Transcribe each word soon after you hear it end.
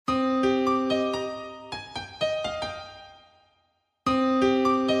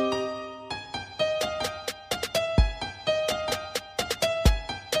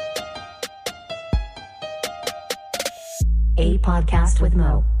podcast with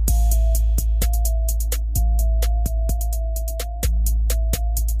Mo.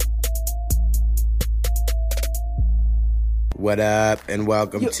 What up, and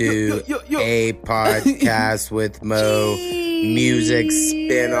welcome to a podcast with Mo. Music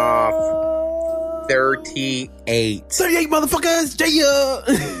SpinOff 38. 38 motherfuckers, yeah.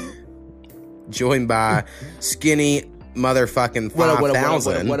 Joined by Skinny motherfucking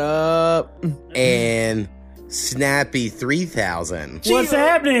 5000. What up? And Snappy 3000. What's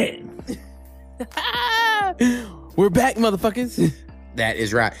happening? We're back, motherfuckers. That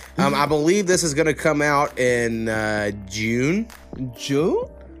is right. I believe this is going to come out in June. June?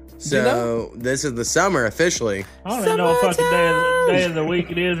 So this is the summer officially. I don't even know what fucking day of the week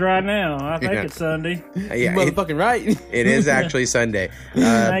it is right now. I think it's Sunday. Yeah, motherfucking right. It is actually Sunday.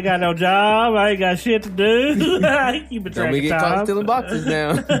 I ain't got no job. I ain't got shit to do. I ain't keeping track Don't we of get caught time. stealing boxes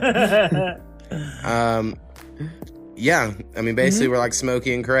now? Yeah, I mean, basically we're like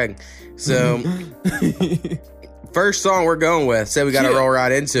Smokey and Craig. So first song we're going with, so we got to roll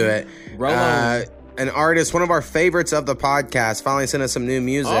right into it. Roll on. An artist, one of our favorites of the podcast, finally sent us some new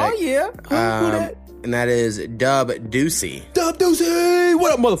music. Oh, yeah. Who that? And that is Dub Deucey. Dub Deucey!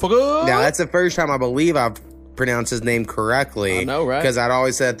 What up, motherfucker? Now, that's the first time I believe I've pronounced his name correctly. I know, right? Because I'd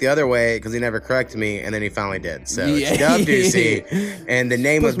always said it the other way because he never corrected me, and then he finally did. So Yeah. it's Dub Deucey. And the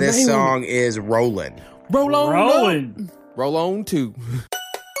name What's of this name on song is Rollin'. Roll on. Rolling. Roll on, too.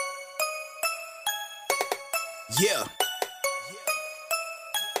 Yeah.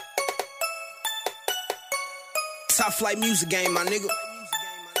 Top flight music game, my nigga.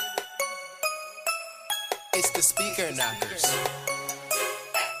 It's the speaker knockers.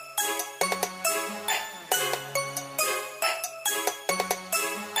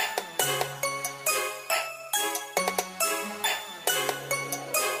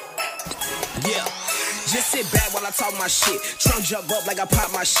 Yeah. Just sit back while I talk my shit. Trunk jump up like I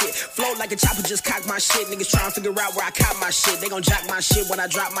pop my shit. Float like a chopper, just cock my shit. Niggas trying to figure out where I cop my shit. They gon' jock my shit when I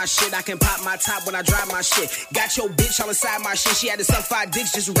drop my shit. I can pop my top when I drop my shit. Got your bitch all inside my shit. She had to suck 5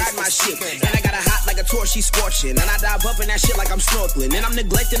 dicks just to ride my shit. And I got a hot like a torch, she scorching. And I dive up in that shit like I'm snorkeling. And I'm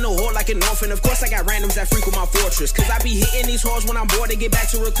neglecting the whore like an orphan. Of course I got randoms that freak with my fortress. Cause I be hitting these whores when I'm bored to get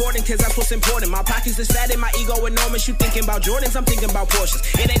back to recording. Cause that's what's important. My pockets is fat and my ego enormous. You thinking about Jordans, I'm thinking about Porsches.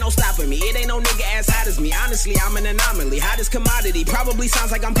 It ain't no stopping me. It ain't no nigga as hot as me. Honestly, I'm an anomaly, hottest commodity. Probably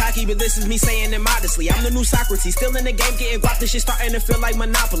sounds like I'm cocky, but this is me saying it modestly. I'm the new Socrates, still in the game, getting guap. This shit starting to feel like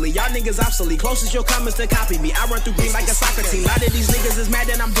Monopoly. Y'all niggas obsolete, closest you'll come is to copy me. I run through green like a soccer team. A lot of these niggas is mad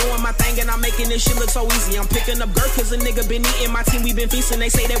that I'm doing my thing and I'm making this shit look so easy. I'm picking up girth cause a nigga been eating. My team, we been feasting, they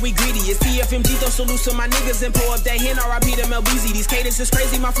say that we greedy. It's TFMG, throw salutes to my niggas and pull up that hen, RIP to Mel Beezy. These cadence is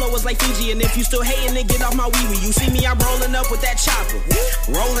crazy, my flow is like Fiji. And if you still hating, then get off my wee-wee. You see me, I'm rolling up with that chopper.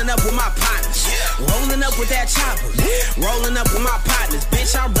 Rolling up with my partners. Rolling up with that chopper. Rolling up with my partners,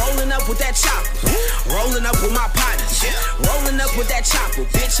 bitch, I'm rolling up with that chopper. Rolling up with my partners. Rolling up with that chopper,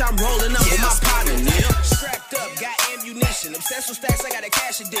 bitch, I'm rolling up with my partners. Strapped up, got ammunition. Obsessed with stacks, I got a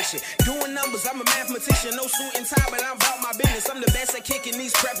cash addiction. Doing numbers, I'm a mathematician. No suit and tie, but I'm about my business. I'm the best at kicking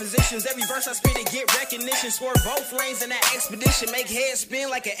these prepositions. Every verse I spit it, get recognition. Swerve both lanes in that expedition. Make heads spin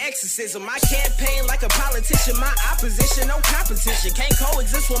like an exorcism. My campaign like a politician. My opposition, no competition. Can't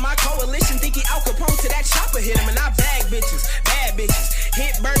coexist with my coalition. Think he Al Capone to that chopper hit him. And I bag bitches, bad bitches.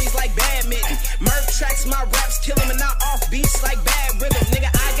 Hit birdies like badminton. Murph tracks, my raps kill him. And I off beats like bad rhythm. Nigga,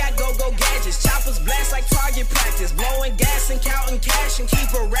 I got go-go gadgets. Choppers blast like target practice. Blowing gas and counting cash. And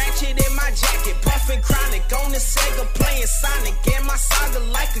keep a ratchet in my jacket. Puffin' chronic on the Sega playing Sonic. And my saga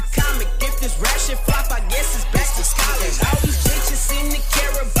like a comic. If this rap shit flop, I guess it's back to college. All these bitches seem to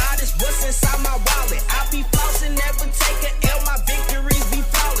care about is what's inside my wallet. I be flossing, never take a L. My victories be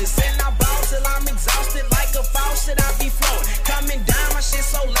flawless. And I ball till I'm exhausted like a faucet. I be flowing. Coming down, my shit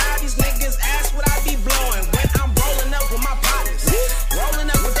so loud. These niggas ask what I be blowing. When I'm rolling up with my partners. Rolling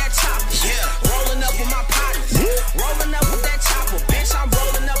up with that chopper. Rolling up with my partners. Rolling up with that chopper. Bitch, I'm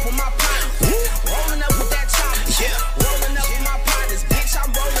rolling up with my partners. Rolling up with that chopper. Rolling up with my partners. Bitch,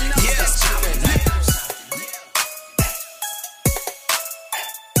 I'm rolling up with that chopper.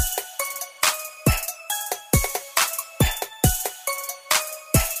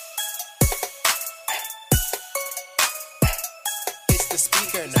 It's the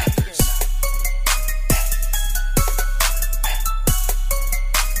speaker knockers.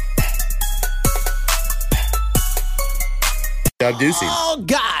 Dub Deucey. Oh,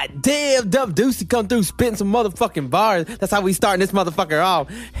 god damn. Dub Deucey come through spitting some motherfucking bars. That's how we starting this motherfucker off.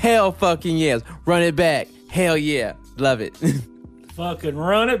 Hell fucking yes. Run it back. Hell yeah. Love it. Fucking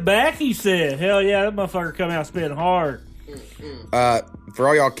run it back, he said. Hell yeah, that motherfucker coming out spitting hard. for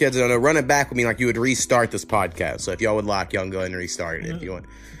all y'all kids that don't know, run it back would mean like you would restart this podcast. So if y'all would like, y'all can go ahead and restart it if you want.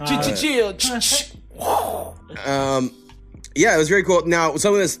 Chill. Yeah, it was very cool. Now,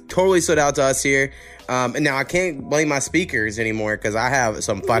 something that's totally stood out to us here, and now I can't blame my speakers anymore because I have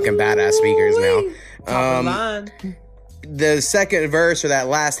some fucking badass speakers now. The second verse or that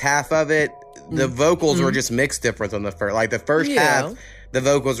last half of it, the vocals were just mixed different than the first. Like the first half, the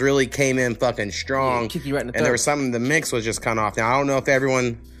vocals really came in fucking strong, kick you right in the and there was something. The mix was just kind of off. Now I don't know if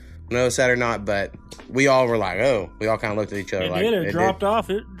everyone knows that or not, but we all were like, "Oh," we all kind of looked at each other like, "It dropped off.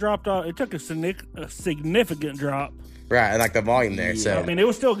 It dropped off. It took a significant drop." Right, like the volume there. So I mean, it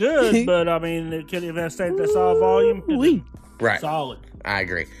was still good, but I mean, if that stayed that solid volume, right, solid. I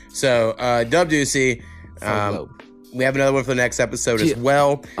agree. So, Dub Deucey, we have another one for the next episode as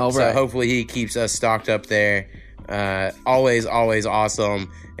well. All so right. hopefully he keeps us stocked up there. Always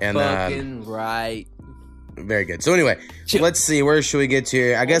awesome. And fucking right. Very good. So anyway, let's see. Where should we get to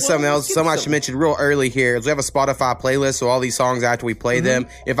here? I guess something I should mention real early here is we have a Spotify playlist. So all these songs after we play them,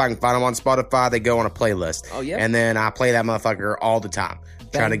 if I can find them on Spotify, they go on a playlist. Oh, yeah. And then I play that motherfucker all the time.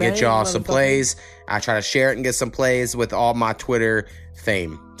 Trying to get y'all some plays. I try to share it and get some plays with all my Twitter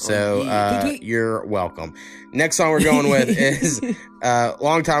fame. So you're welcome. Next song we're going with is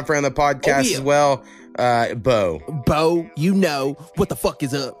longtime friend of the podcast as well, Bo. Bo, you know what the fuck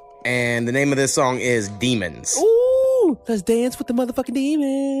is up. And the name of this song is Demons. Ooh, let's dance with the motherfucking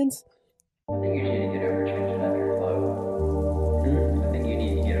demons. I think you need to get over changing up your flow. I think you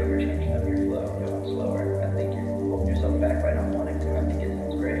need to get over changing up your flow, going slower. I think you're holding yourself back by not wanting to. I think it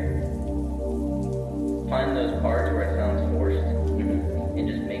sounds great. Find those parts where it sounds forced and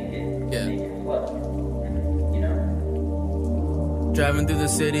just make it flow. You know? Driving through the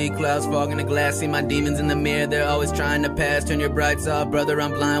city, clouds fogging the glass. See my demons in the mirror, they're always trying to pass. Turn your brights off, brother,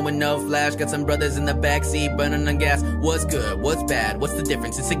 I'm blind with no flash. Got some brothers in the backseat, burning on gas. What's good, what's bad, what's the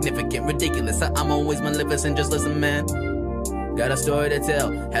difference? It's significant, ridiculous, I'm always maleficent, just listen, man. Got a story to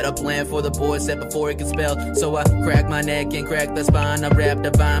tell, had a plan for the boy set before he could spell. So I crack my neck and crack the spine. I rap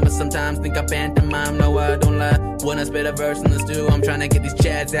divine, but sometimes think I pantomime. No, I don't lie, when I spit a verse in the stew. I'm trying to get these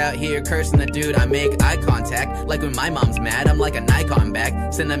chads out here cursing the dude. I make eye contact, like when my mom's mad. I'm like a Nikon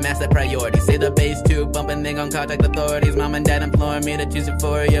back, send a massive priority. Say the bass too, bumping, then gon' contact authorities. Mom and dad imploring me to choose it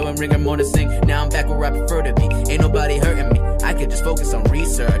for you and bring her more to sing. Now I'm back where I prefer to be, ain't nobody hurting me. I could just focus on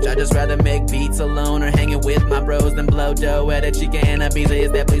research, I just rather make beats alone or hanging with my bros than blow dough at a chicken and a pizza.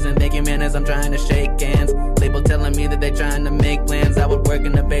 Is that pleasing? Thank you, man, as I'm trying to shake hands. Label telling me that they trying to make plans. I would work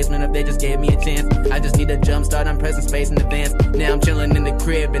in the basement if they just gave me a chance. I just need a jump start, I'm pressing space in advance. Now I'm chilling in the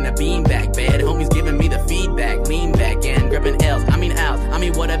crib in a beanbag bed. Homies giving me the feedback, lean back and gripping L's. I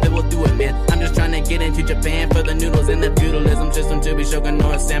mean whatever will do it, man. I'm just trying to get into Japan for the noodles and the feudalism system to be shogun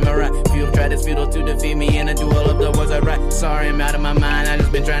or a samurai. Feudal try this feudal to defeat me and I do all of the words I write. Sorry, I'm out of my mind. I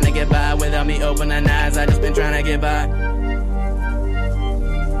just been trying to get by without me opening eyes. I just been trying to get by.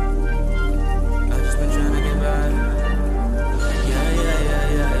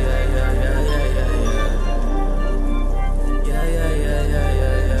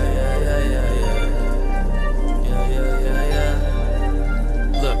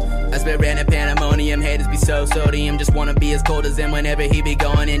 Random pandemonium, haters be so sodium. Just wanna be as cold as him whenever he be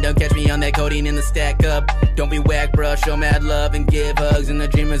going in. Don't catch me on that codeine in the stack up. Don't be whack, bruh, show mad love and give hugs. And the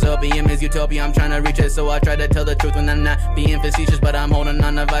dreamer's opium is utopia, I'm trying to reach it. So I try to tell the truth when I'm not being facetious, but I'm holding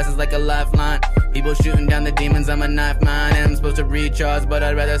on to vices like a lifeline. People shooting down the demons, I'm a knife mine. And I'm supposed to recharge, but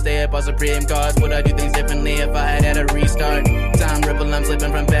I'd rather stay up on Supreme cars. Would I do things differently if I had a restart? Time ripple, I'm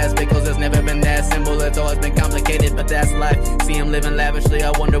slipping from past pickles. It's never been that simple, it's always been complicated, but that's life. See him living lavishly,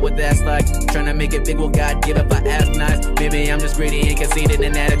 I wonder what that's like. Trying to make it big, will God give up, I ask nice. Maybe I'm just greedy and conceited,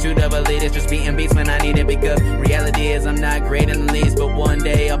 an attitude of elitist. Just beating beats when I need it, because reality is I'm not great in the least. But one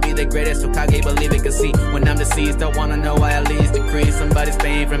day I'll be the greatest, so Kage believe it. Cause see, when I'm deceased, I wanna know why at least decrease somebody's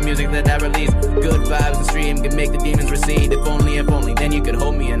pain from music that I release. Good vibes and stream can make the demons recede. If only, then you could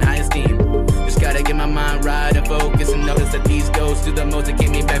hold me in high esteem. Just gotta get my mind right and focus and notice that these ghosts do the most to keep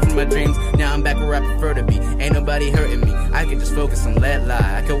me back from my dreams. Now I'm back where I prefer to be, ain't nobody hurting me. I can just focus on let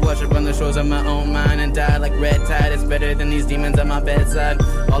lie. I could watch it on the shores of my own mind and die like red tide. It's better than these demons at my bedside.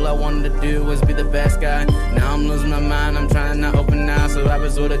 All I wanted to do was be the best guy. Now I'm losing my mind, I'm trying to open now. So I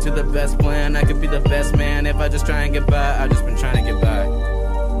resorted to the best plan. I could be the best man if I just try and get by. I've just been trying to get by.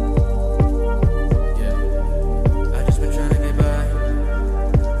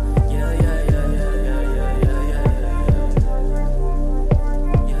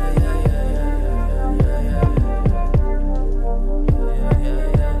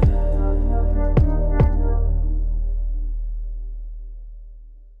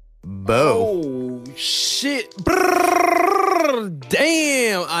 Bo. Oh, shit. Brrr, damn.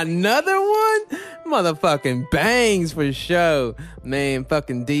 Another one? Motherfucking bangs for sure. Man,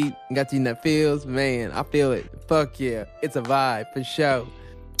 fucking deep. Got you in that feels. Man, I feel it. Fuck yeah. It's a vibe for sure.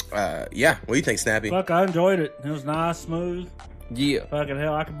 Yeah. What do you think, Snappy? Fuck, I enjoyed it. It was nice, smooth. Yeah. Fucking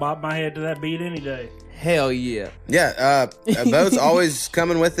hell, I could bop my head to that beat any day. Hell yeah. Yeah. Bo's always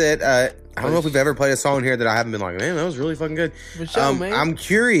coming with it. I don't know if we've ever played a song here that I haven't been like, man, that was really fucking good. For sure, man. I'm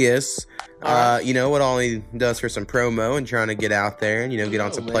curious, what all he does for some promo and trying to get out there and, get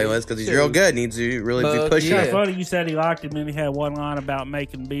on some playlists because he's real good. Needs to really be pushing It's it. funny you said he liked him and he had one line about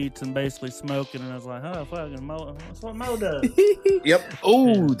making beats and basically smoking, and I was like, oh, fucking Mo, that's what Mo does. Yep.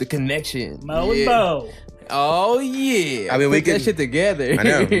 Ooh, the connection. Mo and Bo. Oh, yeah. I mean, we Put that could- shit together. I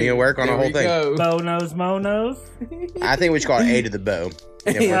know. We need to work on a There whole we thing. go. Bo knows, Mo knows. I think we should call it A to the Bow.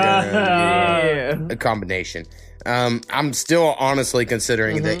 If we're Yeah. gonna, a combination. I'm still honestly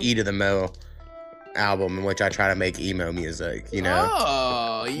considering the E to the Mo album in which I try to make emo music,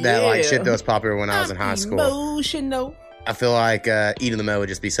 Oh, yeah. that like shit that was popular when I was in high school. Emotional. I feel like E to the Mo would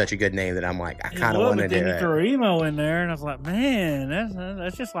just be such a good name that I'm like, I kind of want to But do then you it. threw emo in there, and I was like, man,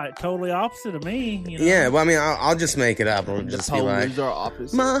 that's just like totally opposite of me. You know? Yeah, well, I mean, I'll just make it up. It'll The just be like, polars are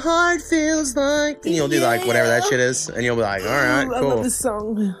opposite. my heart feels like, and you'll do like whatever that shit is, and you'll be like, all right, Ooh, I cool. love this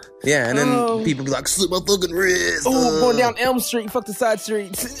song. Yeah, and then Oh. people be like, slip my fucking wrist. Oh, going down Elm Street, fuck the side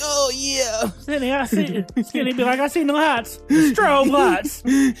streets. Oh, yeah. Skinny be like, I see no lights, strobe lights.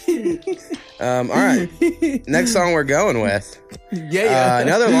 All right, next song we're going with. Yeah.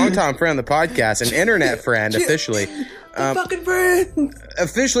 Another longtime friend of the podcast, an internet friend officially. Fucking friend.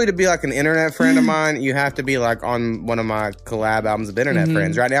 Officially, to be like an internet friend of mine, you have to be like on one of my collab albums of internet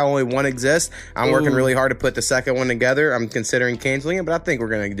friends. Right now, only one exists. I'm working really hard to put the second one together. I'm considering canceling it, but I think we're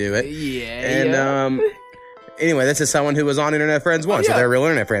gonna do it. Yeah. And anyway, this is someone who was on internet friends once, so yeah. they're a real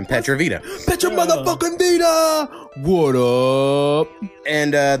internet friend, Petra Vita. Petra motherfucking Vita. What up?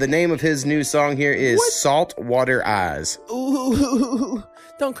 And the name of his new song here is Saltwater Eyes. Ooh,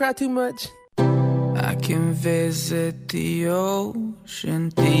 don't cry too much. I can visit the ocean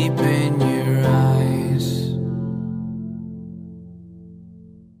deep in your eyes.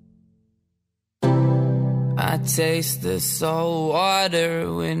 I taste the salt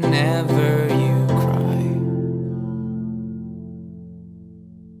water whenever you cry.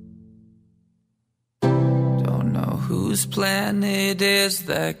 Don't know whose plan it is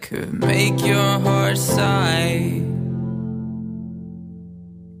that could make your heart sigh,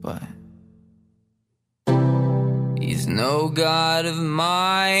 but he's no god of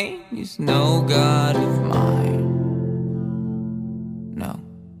mine, he's no god of mine. No,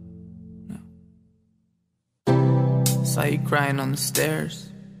 no. Saw you crying on the stairs,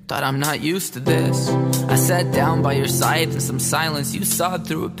 thought I'm not used to this. I sat down by your side in some silence, you sawed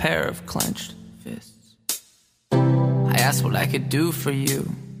through a pair of clenched fists. I asked what I could do for you,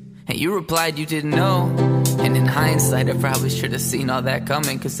 and you replied you didn't know. And in hindsight, I probably should have seen all that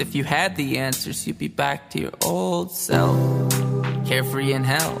coming, cause if you had the answers, you'd be back to your old self, carefree and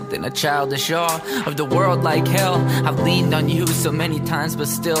held in a childish awe of the world like hell. I've leaned on you so many times, but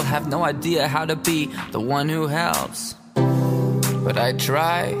still have no idea how to be the one who helps. But I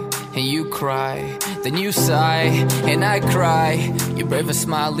try, and you cry, then you sigh, and I cry. You brave a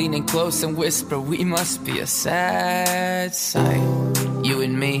smile, leaning close and whisper, we must be a sad sight. You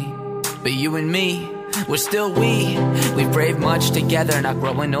and me, but you and me, we're still we. We've braved much together, not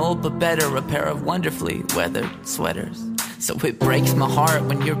growing old, but better. A pair of wonderfully weathered sweaters. So it breaks my heart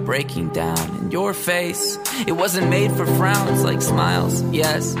when you're breaking down. And your face, it wasn't made for frowns, like smiles,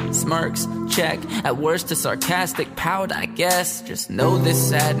 yes, smirks, check. At worst a sarcastic pout, I guess. Just know this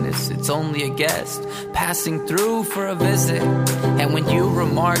sadness, it's only a guest passing through for a visit. And when you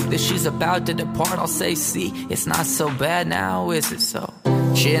remark that she's about to depart, I'll say, see, it's not so bad now, is it so?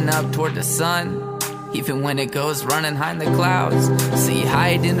 Chin up toward the sun, even when it goes running behind the clouds. See,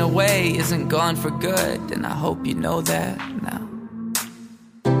 hiding away isn't gone for good, and I hope you know that now.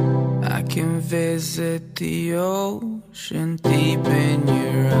 I can visit the ocean deep in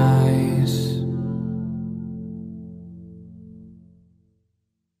your eyes.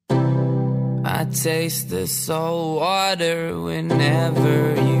 I taste the salt water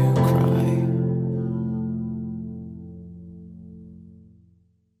whenever you cry.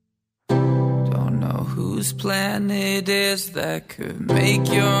 Don't know whose plan it is that could make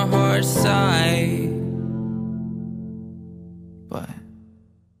your heart sigh, but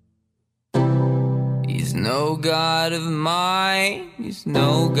he's no god of mine, he's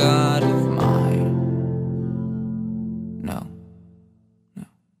no god of mine. No.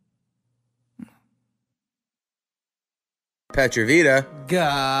 Petrovita.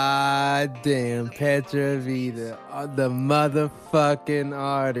 God damn, Petrovita, the motherfucking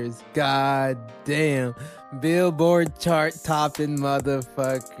artist. God damn, Billboard chart topping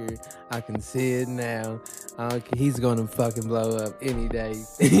motherfucker. I can see it now. He's gonna fucking blow up any day,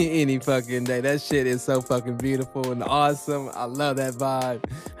 any fucking day. That shit is so fucking beautiful and awesome. I love that vibe.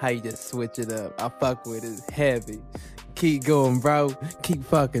 How you just switch it up. I fuck with it. Heavy. Keep going, bro. Keep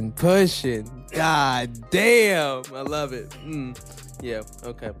fucking pushing. God damn. I love it. Yeah,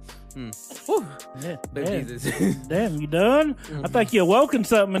 okay. Whew. Yeah, Baby Jesus. Damn, you done? I think you awoken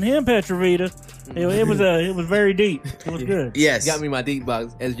something in him, Petrovita. It was very deep. It was good. Yes. Got me my deep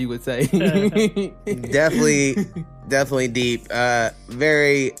box, as you would say. Definitely deep.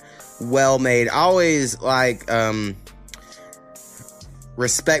 Very well made. I always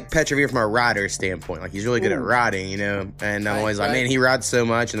respect Petrovita from a rider standpoint. Like, he's really good at riding, you know? And I'm always like, man, he rides so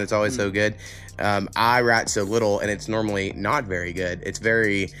much and it's always so good. I ride so little and it's normally not very good. It's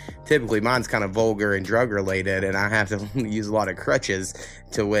typically mine's kind of vulgar and drug related, and I have to use a lot of crutches,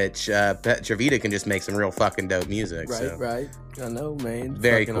 to which Petrovita can just make some real fucking dope music. Right. I know, man.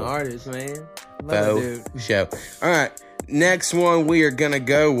 Very fucking cool. artist, man. Love it, dude. Show. All right. Next one we are going to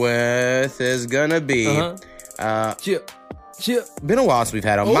go with is going to be... Chip. Been a while since we've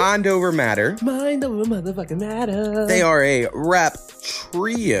had a Mind Over Matter. Mind over motherfucking matter. They are a rap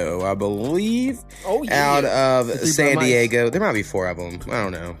trio, I believe. Oh, yeah. Out of San Diego. There might be 4 of them. I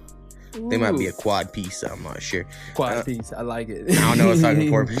don't know. They might be a quad piece. I'm not sure. Quad piece. I like it. I don't know what's fucking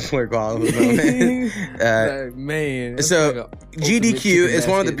 4 quad. Man. So GDQ is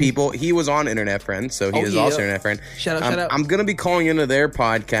one of the people. He was on Internet Friend, so he is also Internet Friend. Shout out. I'm going to be calling into their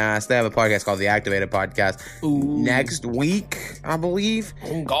podcast. They have a podcast called The Activated Podcast next week, I believe.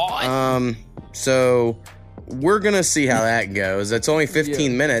 Oh, God. So we're going to see how that goes. It's only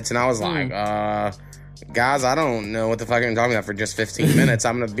 15 minutes, and I was like, guys, I don't know what the fuck I'm talking about for just 15 minutes.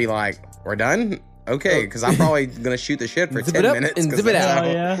 I'm going to be like, we're done? Okay, because I'm probably going to shoot the shit for 10 minutes. And zip it out.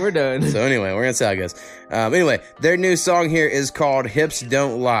 Yeah. We're done. So anyway, we're going to see how it goes. Anyway, their new song here is called Hips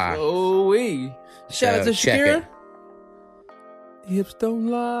Don't Lie. Oh, wee. Shout out to check Shakira. it. Hips don't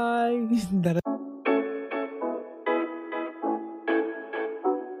lie.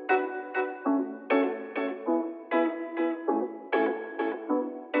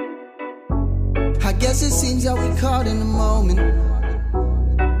 I guess it seems that we caught in the moment.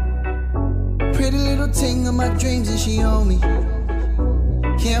 Pretty little thing of my dreams and she on me.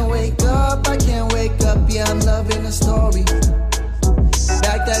 Can't wake up, I can't wake up. Yeah, I'm loving the story.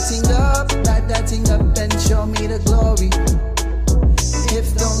 Back that thing up and show me the glory.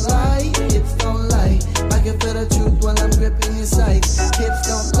 Hips don't lie, hips don't lie. I can feel the truth while I'm gripping your sights. Hips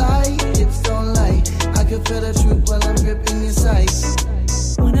don't lie, I can feel the truth while I'm gripping your sights.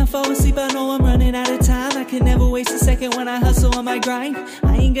 When I fall asleep, I know I'm running out of time. I can never waste a second when I hustle on my grind.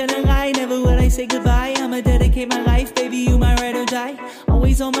 I ain't gonna lie, never will I say goodbye. I'ma dedicate my life, baby, you my ride or die.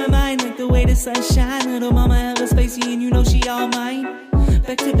 Always on my mind, like the way the sun shine. Little mama hella spacey and you know she all mine.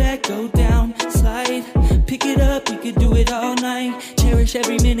 Back to back, go down, slide. Pick it up, we could do it all night. Cherish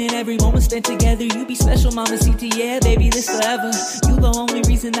every minute, every moment spent together. You be special, mama, CT, yeah, baby, this forever. You the only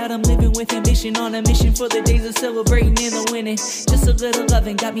reason that I'm living with ambition. On a mission for the days of celebrating and the winning. Just a little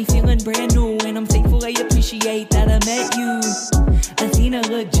loving got me feeling brand new. And I'm thankful I appreciate that I met you. Athena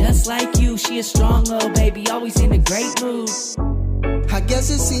look just like you. She a strong little baby, always in a great mood. I guess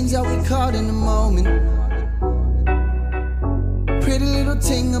it seems that we caught in the moment. Pretty little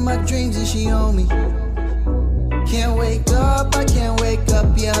thing of my dreams and she on me. Can't wake up, I can't wake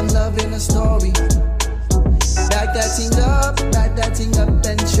up. Yeah, I'm loving the story. Back that thing up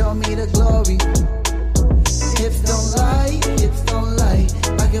and show me the glory. Hips don't lie,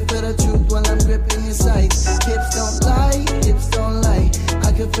 I can feel the truth while I'm gripping your sights. Hips don't lie,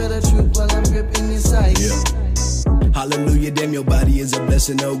 I can feel the truth while I'm gripping your sights. Yeah. Hallelujah, damn, your body is a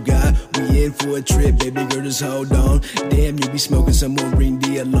blessing, oh God. We in for a trip, baby girl, just hold on. Damn, you be smoking some more, ring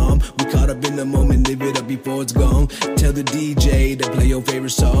the alarm. We caught up in the moment, live it up before it's gone. Tell the DJ to play your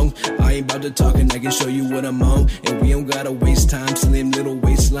favorite song. I ain't about to talk and I can show you what I'm on. And we don't gotta waste time, slim little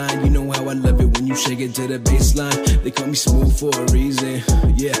waistline. You know how I love it when you shake it to the baseline. They call me smooth for a reason,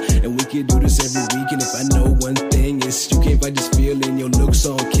 yeah. And we can do this every week. And if I know one thing, it's you can't fight this feeling. Your looks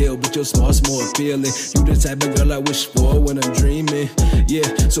on kill, but your smart's more appealing. You the type of girl I wish for when I'm dreaming, yeah.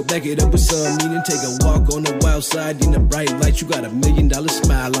 So back it up with some meaning. Take a walk on the wild side in the bright light. You got $1 million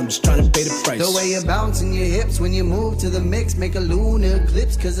smile, I'm just trying to pay the price. The way you're bouncing your hips when you move to the mix. Make a lunar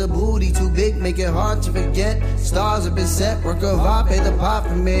eclipse cause the booty too big. Make it hard to forget. Stars have been set, work of art, pay the pot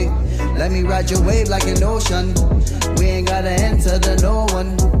for me. Let me ride your wave like an ocean. We ain't gotta enter the no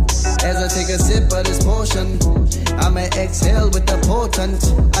one. As I take a sip of this potion, I'm I'ma exhale with the potent.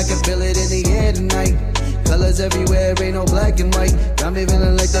 I can feel it in the air tonight. Colors everywhere, ain't no black and white. Got me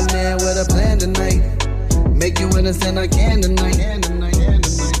feeling like the man with a plan tonight. Make you understand I can tonight.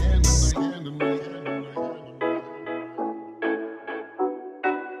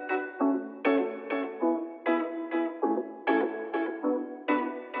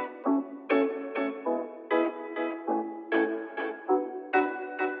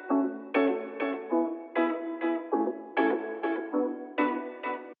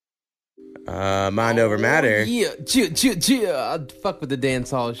 Mind Over Matter. Yeah. I fuck with the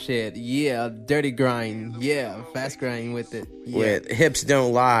dance hall shit. Yeah, dirty grind. Yeah, fast grind with it. Yeah. With Hips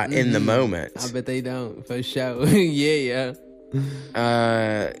Don't Lie in the moment. I bet they don't, for sure. Yeah.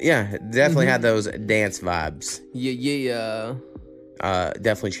 Yeah, definitely had those dance vibes. Yeah.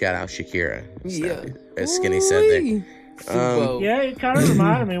 Definitely shout out Shakira. Yeah. As Skinny said there. Yeah, it kind of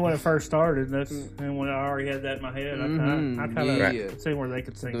reminded me when it first started. And when I already had that in my head, I kind of seen where they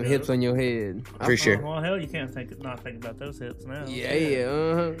could sing. Hips on your head. For sure. Well, hell, you can't not think about those hips now.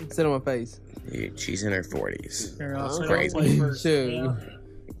 Yeah. Sit on my face. She's in her 40s. Crazy. Sure.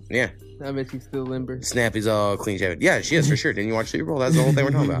 Yeah. I bet she's still limber. Snappy's all clean shaven. Yeah, she is for sure. Didn't you watch Super Bowl? That's the whole thing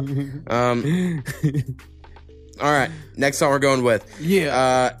we're talking about. All right. Next song we're going with.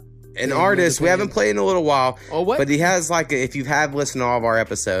 Yeah. An artist we haven't played in a little while. Oh, what? But he has if you have listened to all of our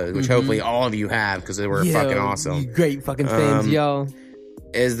episodes, which hopefully all of you have because they were fucking awesome. You great fucking fans, y'all.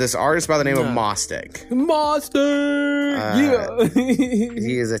 Is this artist by the name of Mostic. Yeah.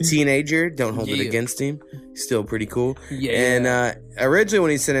 He is a teenager. Don't hold it against him. He's still pretty cool. Yeah. And originally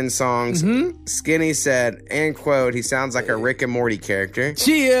when he sent in songs, Skinny said, and quote, he sounds like a Rick and Morty character.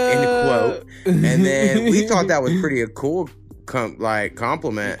 Cheer. End quote. And then we thought that was pretty a cool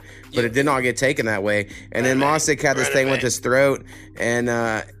compliment, but it did not get taken that way. And then Mostic had this thing with his throat, and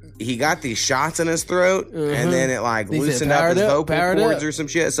he got these shots in his throat, and then it loosened up his vocal cords or some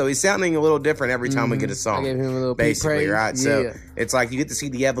shit. So he's sounding a little different every time we get a song. I gave him a little basically, right? Yeah. So it's like you get to see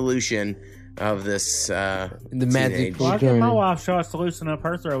the evolution of this the magic. Well, I get my wife shots to loosen up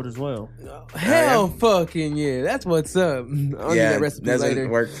her throat as well. Hell fucking yeah. That's what's up. I'll need that recipe doesn't later.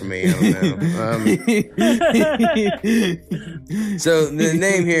 work for me. I don't know. So the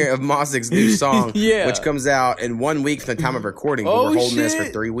name here of Mostic's new song, which comes out in 1 week from the time of recording, but we're holding this for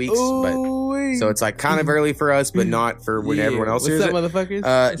 3 weeks. So it's kind of early for us, but not for when everyone else hears it. What's up, motherfuckers?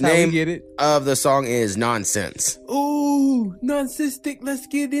 That's name how we get it. of the song is Nonsense. Ooh, non-cystic. Let's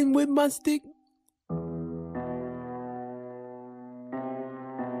get in with my stick.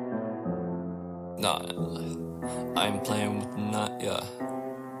 Nah, I ain't playing with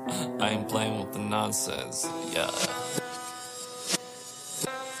I ain't playing with the nonsense, yeah.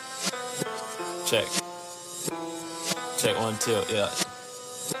 Check 1 2, yeah.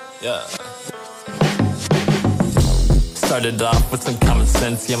 Started off with some common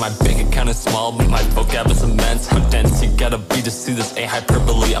sense. Yeah, my bank account is small, but my vocab is immense. How dense you gotta be to see this ain't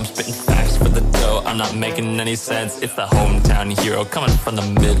hyperbole. I'm spitting facts for the dough, I'm not making any sense. It's the hometown hero coming from the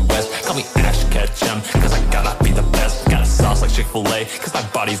Midwest. Call me Ash Ketchum, cause I gotta be the best. Got a sauce like Chick-fil-A, cause my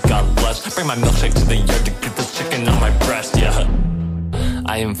body's got blessed. Bring my milkshake to the yard to get this chicken on my breast, yeah.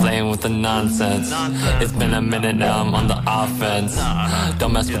 I am playing with the nonsense. It's been a minute now, I'm on the offense.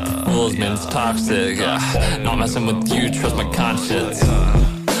 Don't mess with the fools, man, it's toxic. Not messing with you, trust my conscience.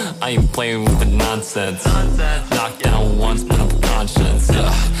 I ain't playing with the nonsense. Knock down once, but I'm conscious.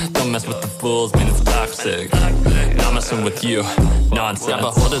 Don't mess with the fools, man, it's toxic. Not messing with you, nonsense. Yeah,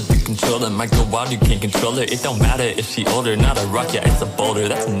 but hold it, be controlled. It might go wild, you can't control it. It don't matter if she older, not a rock, yeah, it's a boulder.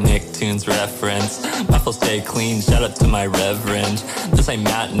 That's a Nicktoons reference. My flow stay clean, shout out to my reverend. This ain't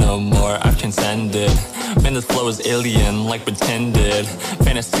Matt no more, I've transcended. Man, this flow is alien, like pretended.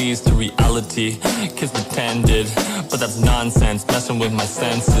 Fantasies to reality, kids pretended. But that's nonsense, messing with my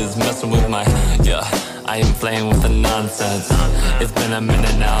senses, messing with my, I am playing with the nonsense. It's been a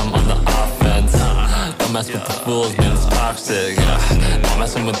minute now, I'm on the offense. Don't mess with the fools, man, it's toxic. Not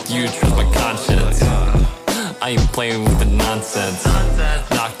messing with you, trust my conscience. I ain't playing with the nonsense.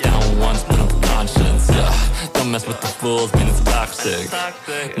 Knock down once, but I'm conscious. Don't mess with the fools, man, it's toxic.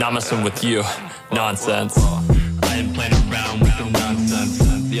 Not messing with you, nonsense. I ain't playing around with the nonsense.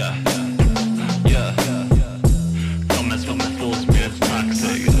 Yeah. Don't mess with my fools, man, it's toxic. I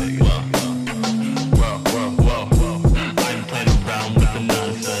ain't playing around with the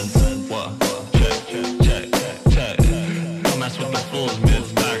nonsense. Check. Don't mess with my fools, man,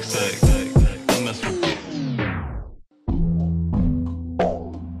 it's toxic. Don't mess with you.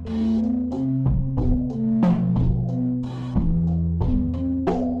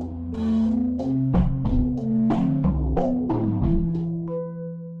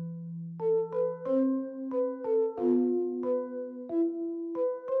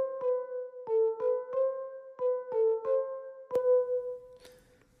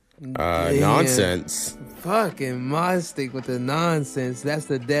 Nonsense. Fucking Mostic with the nonsense. That's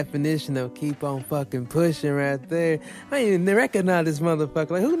the definition of keep on fucking pushing right there. I didn't even recognize this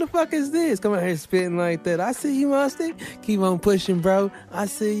motherfucker. Like, who the fuck is this? Come out here spitting like that. I see you, Mostic. Keep on pushing, bro. I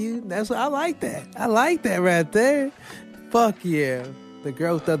see you. That's what I like that. I like that right there. Fuck yeah. The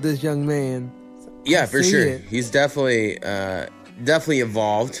growth of this young man. Yeah, for sure. He's definitely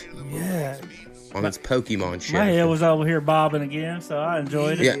evolved. Yeah. On its Pokemon shit. My head was over here bobbing again, so I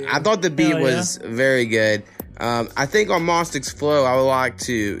enjoyed it. Yeah, I thought the beat was very good. I think on Mostic's flow, I would like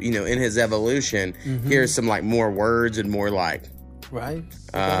to, in his evolution, hear some like more words and more like, right?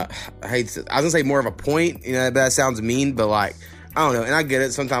 I was gonna say more of a point. That sounds mean, but like, I don't know. And I get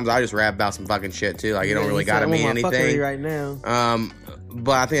it. Sometimes I just rap about some fucking shit too. Like, it don't really gotta mean anything right now.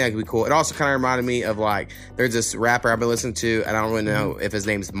 But I think that could be cool. It also kind of reminded me of like, there's this rapper I've been listening to, and I don't really know if his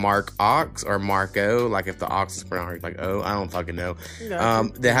name's Mark Ox or Marco, like if the Ox is pronounced like O, I don't fucking know.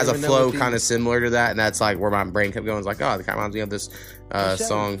 That has a flow kind of similar to that, and that's like where my brain kept going. It's like, oh, it kind of reminds me of this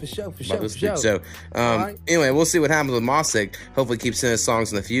song. For sure. So, anyway, we'll see what happens with Mostic. Hopefully keep sending us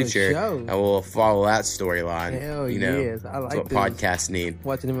songs in the future. And we'll follow that storyline. Hell yes. I like that's what podcasts need.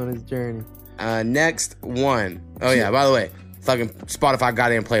 Watching him on his journey. Next one. Oh, yeah, by the way. Fucking Spotify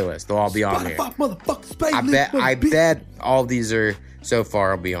goddamn playlist. They'll all be on there. I bet all these are so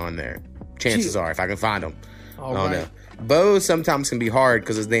far will be on there. Chances are, if I can find them. I don't know. Bo sometimes can be hard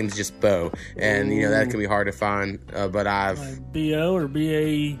because his name's just Bo, and that can be hard to find. But I've like B-O or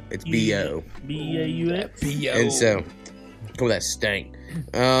B-A. It's B-O. B-A-U-X. B-O. And so, that stank.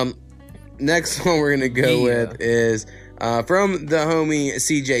 Next one we're gonna go with is. From the homie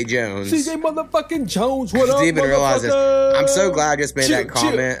CJ Jones. CJ motherfucking Jones, what up? I didn't even realize this. I'm so glad I just made that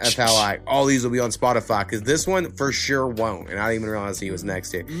comment of how like all these will be on Spotify, because this one for sure won't, and I didn't even realize he was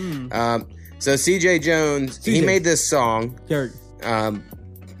next here. So CJ Jones, he made this song. And I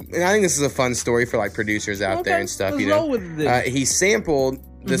think this is a fun story for like producers out there and stuff. He sampled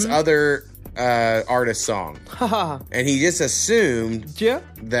this other artist song, and he just assumed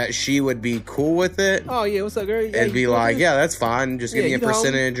that she would be cool with it. Oh yeah, what's up, girl? And be like, yeah, that's fine, just give me a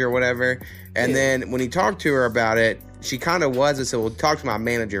percentage or whatever. And then when he talked to her about it, she kind of was and said, well, talk to my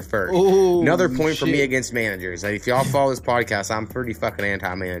manager first. Another point for me against managers. Like, if y'all follow this podcast, I'm pretty fucking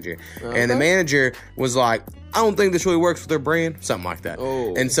anti-manager. And the manager was like, I don't think this really works for their brand. Something like that.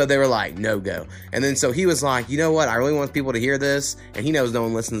 And so they were like, no go. And then so he was like, you know what? I really want people to hear this. And he knows no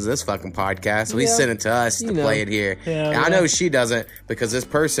one listens to this fucking podcast. So he sent it to us to play it here. And I know she doesn't, because this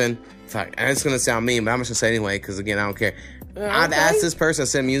person, and it's going to sound mean, but I'm just going to say it anyway, because again, I don't care. I'd asked this person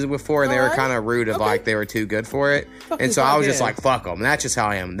to send music before, and they were kind of rude of like they were too good for it. And so I was just like, fuck them. And that's just how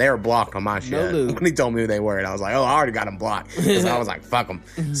I am. They were blocked on my shit. When he told me who they were, and I was like, oh, I already got them blocked. So I was like, fuck them.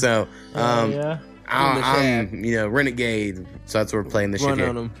 So, I'm Renegade. So that's what we're playing this shit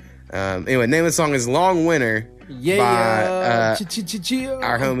here. Anyway, name of the song is Long Winter by our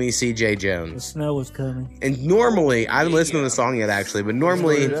homie CJ Jones. The snow was coming. And normally, I haven't listened to the song yet actually, but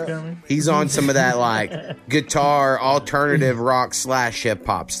normally he's on some of that like guitar, alternative rock / hip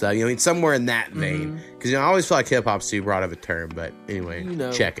hop stuff. Somewhere in that vein. Because I always feel like hip hop's too broad of a term, but anyway,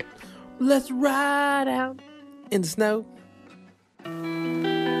 check it. Let's ride out in the snow.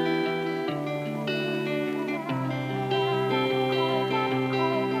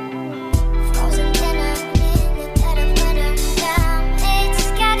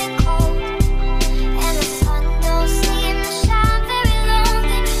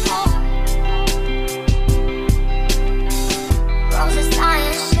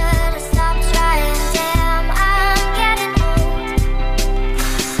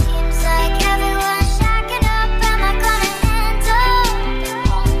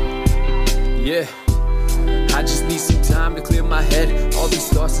 All these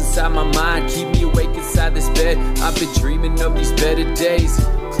thoughts inside my mind keep me awake inside this bed. I've been dreaming of these better days.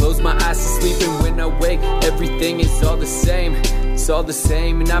 Close my eyes to sleep, and when I wake, everything is all the same. It's all the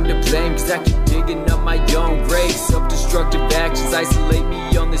same, and I'm to blame, cause I keep digging up my own grave. Self-destructive actions isolate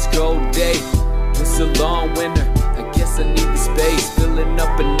me on this cold day. It's a long winter, I guess I need the space. Filling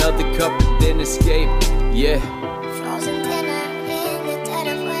up another cup and then escape, yeah. Frozen dinner in the dead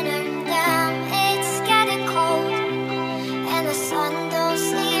of winter. Damn, it's getting cold, and the sun don't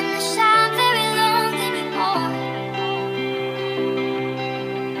seem to shine very long anymore.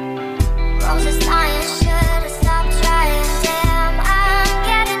 Roses dying, should have stopped trying. Damn, I'm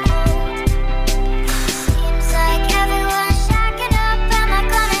getting old. Seems like everyone's shacking up. Am I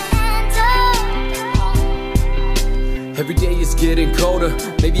gonna handle? Every day is getting colder,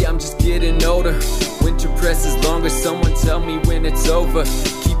 maybe I'm just getting older. Winter presses longer, someone tell me when it's over.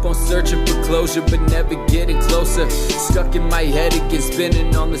 Keep on searching for closure, but never getting closer. Stuck in my head again,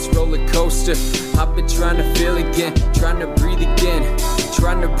 spinning on this roller coaster. I've been trying to feel again, trying to breathe again,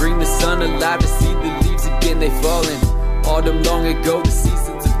 trying to bring the sun alive to see the leaves again. They falling. Autumn long ago, the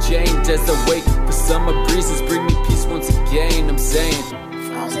seasons have changed. As I wait for summer breezes, bring me peace once again. I'm saying,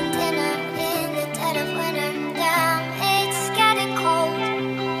 frozen dinner in the dead of winter. Damn, it's getting cold,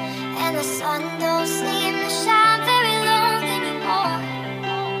 and the sun don't seem to shine very long anymore.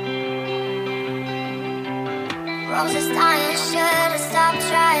 Roses dying, should've stopped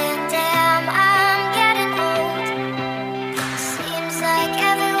trying. Damn, I'm getting old. Seems like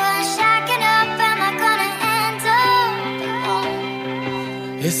everyone's shacking up. Am I gonna end up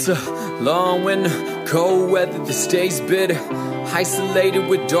alone? it's a long winter, cold weather that stays bitter. Isolated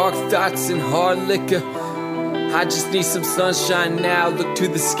with dark thoughts and hard liquor. I just need some sunshine now. Look to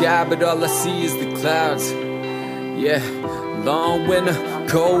the sky, but all I see is the clouds. Yeah, long winter,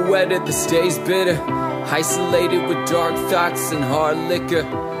 cold weather that stays bitter. Isolated with dark thoughts and hard liquor.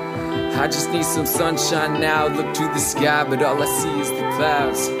 I just need some sunshine now. Look to the sky, but all I see is the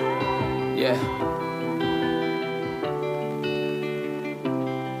clouds. Yeah.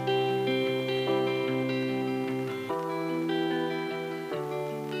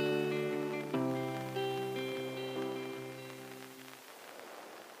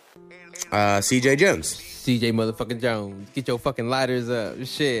 CJ Jones. CJ motherfucking Jones. Get your fucking lighters up.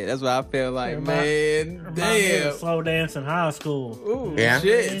 Shit, that's what I feel like, man. Damn. Slow dance in high school. Ooh, yeah.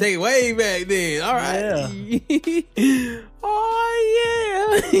 Shit, take it way back then. All right. Yeah.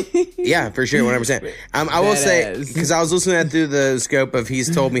 Oh, yeah. Yeah, for sure, 100%. I will say, because I was listening at through the scope of,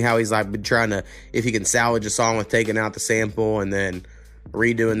 he's told me how he's like been trying to, if he can salvage a song with taking out the sample and then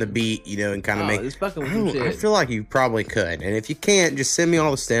redoing the beat, you know, and kind of make. I feel like you probably could, and if you can't, just send me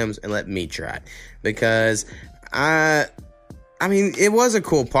all the stems and let me try it, because I mean, it was a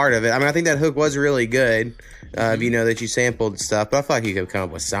cool part of it. I mean, I think that hook was really good. You know, that you sampled stuff, but I feel like you could come up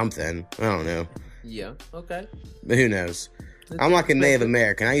with something. I don't know. Yeah. Okay. But who knows? I'm like a Native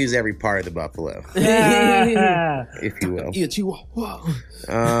American. I use every part of the buffalo, if you will.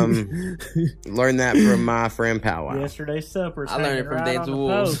 Learned that from my friend Powwow. Yesterday's supper. I learned it from Dance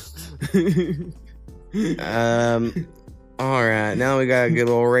Wolves. All right, now we got a good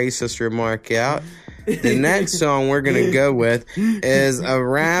little racist remark out. The next song we're gonna go with is a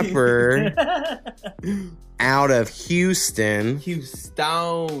rapper out of Houston,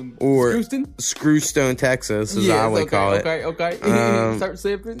 or Screwstone, Texas, as I would call it. Okay. Start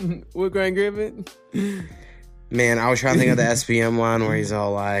sipping. Wood grain Griffin. Man, I was trying to think of the SPM line where he's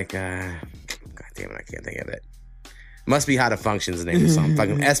all like, God damn it, I can't think of it. Must Be How to Function's the name of the song.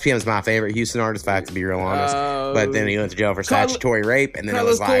 Fucking SPM's my favorite Houston artist, if I have to be real honest. But then he went to jail for statutory rape, and then it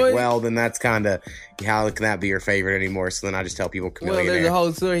was like, well, then that's kind of, how can that be your favorite anymore? So then I just tell people Chameleon. Well, there's a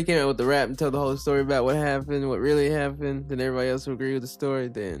whole story. He came out with the rap and told the whole story about what happened, what really happened. Then everybody else will agree with the story.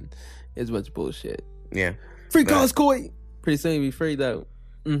 Then it's a bunch of bullshit. Yeah. Free Cause Coy. Pretty soon he'll be free, though.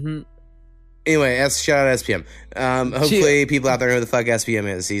 Mm-hmm. Anyway, shout out SPM. Hopefully people out there know who the fuck SPM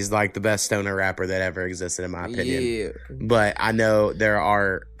is. He's like the best stoner rapper that ever existed, in my opinion. Yeah. But I know there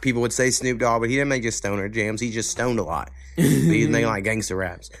are, people would say Snoop Dogg, but he didn't make just stoner jams. He just stoned a lot. But he's making like gangster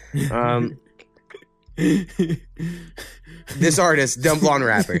raps. This artist, Dumb Blonde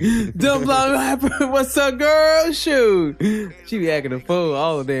Rapper. Dumb Blonde Rapper, what's up, girl? Shoot. She be acting a fool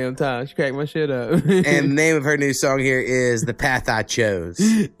all the damn time. She cracked my shit up. And the name of her new song here is The Path I Chose.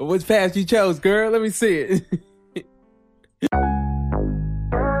 Which path you chose, girl? Let me see it.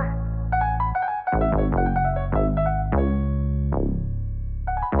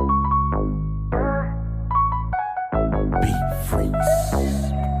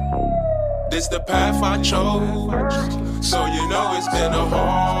 This the path I chose, so you know it's been a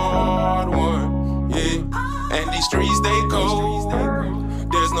hard one, yeah. And these streets they cold,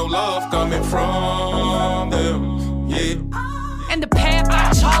 there's no love coming from them, yeah. And the path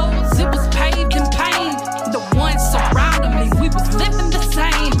I chose, it was paved in pain. The ones surrounding me, we was living the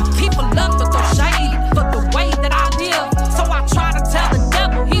same. People love to throw shade for the way that I live, so I try to tell the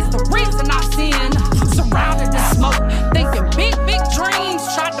devil he's the reason I sin. Surrounded in smoke, thinking big dreams,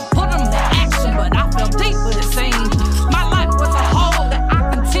 tried to put them to action, but I fell deeper it seemed. My life was a hole that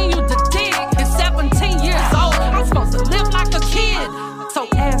I continued to dig. At 17 years old, I'm supposed to live like a kid. So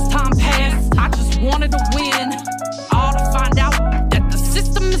as time passed, I just wanted to win. All to find out that the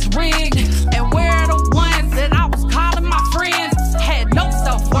system is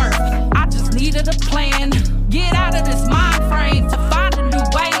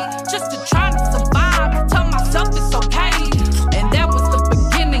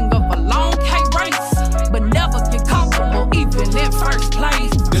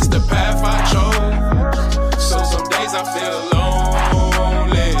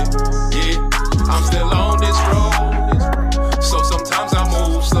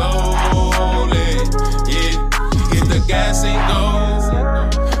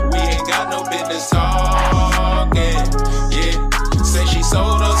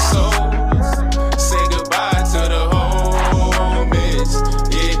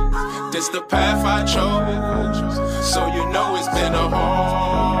This the path I chose, so you know it's been a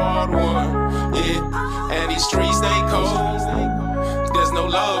hard one, yeah. And these streets, they cold. There's no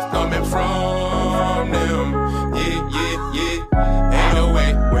love coming from them, yeah. Ain't no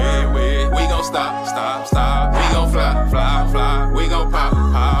way, we gon' stop. We gon' fly. We gon' pop.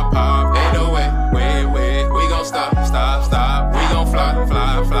 Ain't no way, we gon' stop. We gon'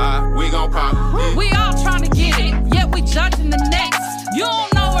 fly. We gon' pop. Yeah. We all trying to get it, yet we judging the next. You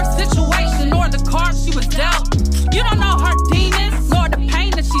don't know her situation or the cards she was dealt. You don't know her demons nor the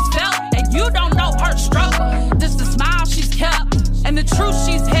pain that she's felt, and you don't know her struggle. Just the smile she's kept and the truth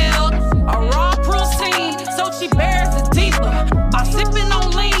she's held. A raw, cruel scene, so she bears it deeper by sipping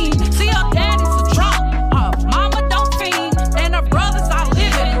on lean. See, her daddy's a drunk, her mama don't fiend, and her brothers are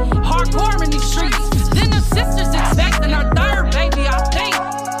living hardcore in these streets. Then her sister's expecting her third baby, I think.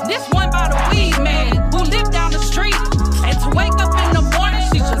 This one by the weed man who lived down the street, and to wake up in the morning,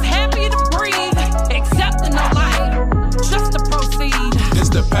 she's just happy to breathe, accepting her life, just to proceed. It's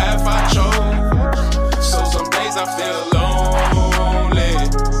the path I chose, so some days I feel lonely,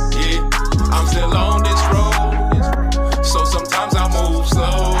 yeah. I'm still on this road, so sometimes I move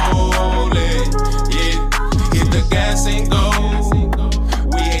slowly, yeah. Hit the gas and go,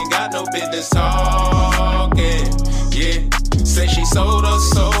 we ain't got no business talking, yeah. Say she sold her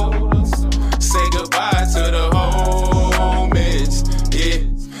soul, say goodbye to the homies, yeah.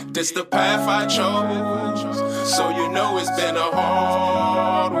 This the path I chose, so you know it's been a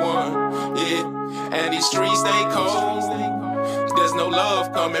hard one, yeah. And these streets, they cold. There's no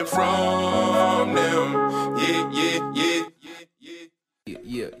love coming from them, yeah.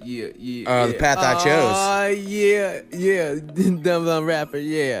 The path I chose. Oh, yeah. Dumb rapper,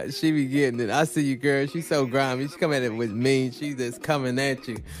 yeah. She be getting it. I see you, girl. She's so grimy. She come at it with me. She just coming at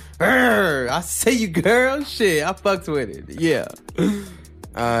you. I see you, girl. Shit, I fucked with it. Yeah.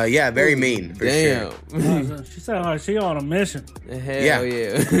 Yeah, very mean. For Damn. Sure. She sounds like she on a mission. Hell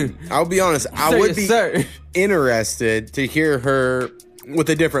yeah. I'll be honest. I would be interested to hear her with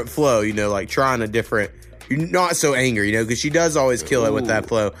a different flow, you know, like trying a different, not so angry, you know, because she does always kill it with that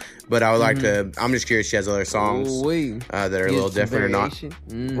flow. But I would like to, I'm just curious if she has other songs that are a little different or not.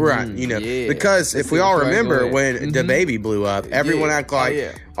 Right, you know, because if we all remember when the baby blew up, everyone acted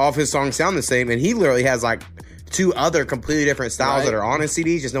like all of his songs sound the same, and he literally has like 2 other completely different styles that are on his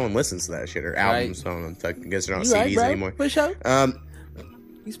CDs. Just no one listens to that shit or albums. So I guess they're not CDs anymore. For sure.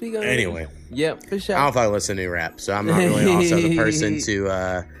 You speak on anyway. Yep, for sure. I don't know if I listen to rap, so I'm not really also the person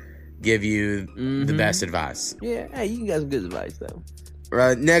to give you the best advice. Yeah, hey, you can get some good advice though.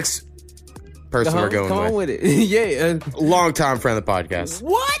 Next person we're going with. Come on with it. Yeah. Long time friend of the podcast.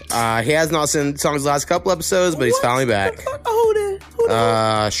 What? He has not sent songs the last couple episodes, but he's finally back. Who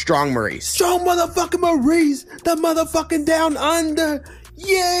that? Strong Maurice. Strong motherfucking Maurice. The motherfucking down under.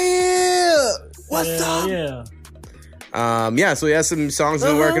 Yeah. What's up? Yeah. So he has some songs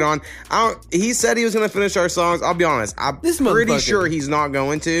he's working on. He said he was going to finish our songs. I'll be honest. I'm pretty sure he's not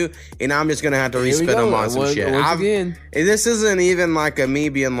going to, and I'm just going to have to respin him on some shit. This isn't even like a me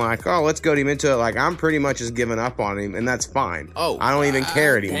being like, oh, let's goad him into it. Like, I'm pretty much just giving up on him, and that's fine. I don't even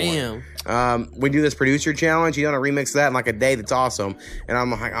care anymore. Damn. We do this producer challenge. He done a remix of that in like a day. That's awesome. And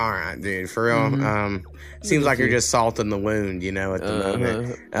I'm like, all right, dude, for real. Seems like you're just salting the wound, you know, at the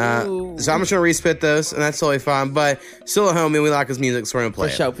moment. So I'm just going to respit those, and that's totally fine. But still a homie, we like his music, so we're going to play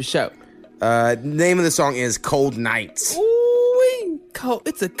it. For sure. Name of the song is Cold Nights. Ooh, cold.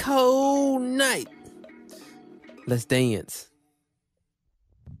 It's a cold night. Let's dance.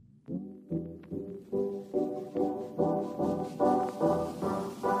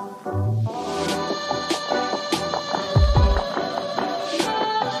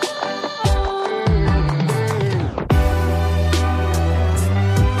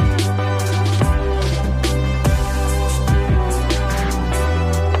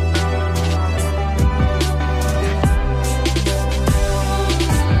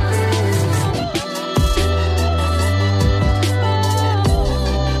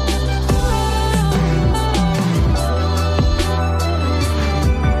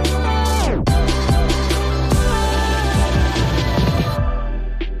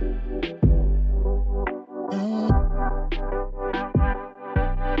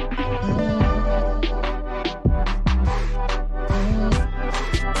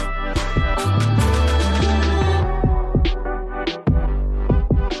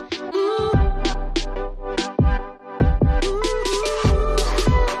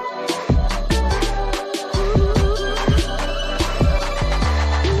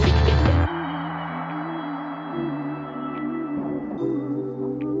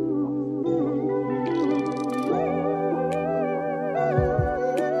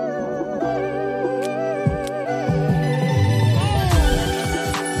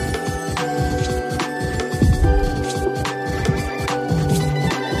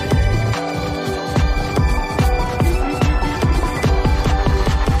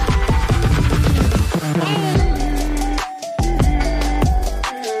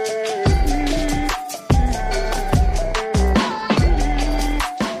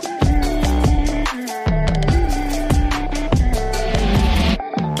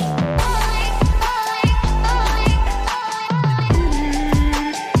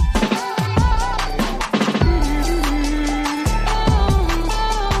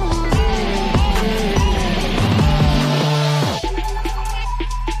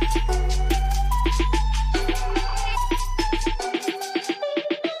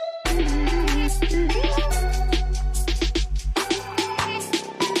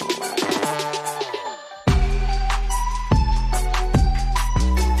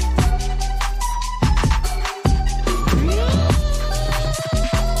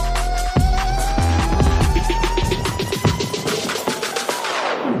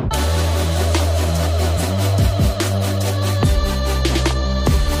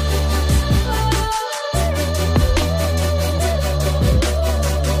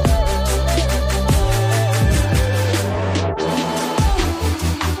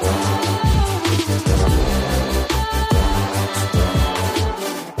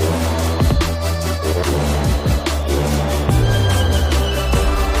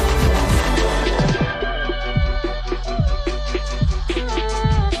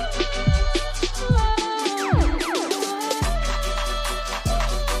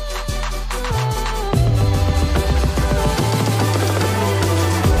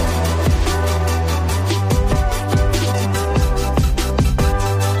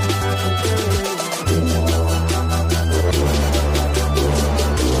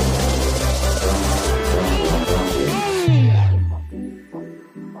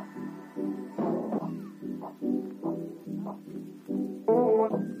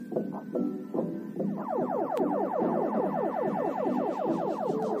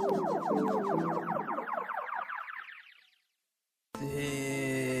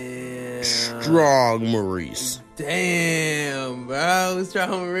 Strong Maurice. Damn, bro. Strong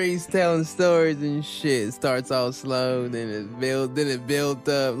Maurice telling stories and shit. Starts all slow, then it builds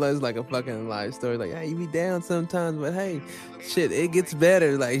up. It's like a fucking life story. Like, hey, you be down sometimes, but hey, shit, it gets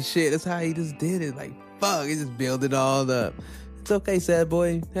better. Like, shit, that's how he just did it. Like, fuck, he just built it all up. It's okay, sad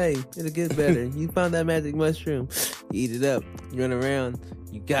boy. Hey, it'll get better. You found that magic mushroom. You eat it up. You run around.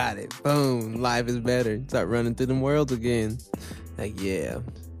 You got it. Boom. Life is better. Start running through them worlds again. Like, yeah.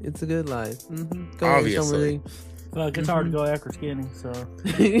 It's a good life. Mm-hmm. Go Obviously. Fuck, it's hard to go after Skinny, so.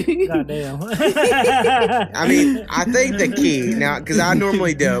 Goddamn. I mean, I think the key, now, because I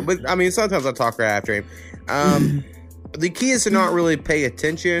normally don't, but I mean, sometimes I talk right after him. The key is to not really pay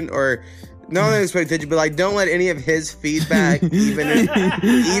attention, or not only pay attention, but like don't let any of his feedback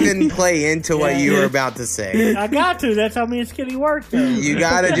even play into what you were about to say. I got to. That's how me and Skinny work, though. You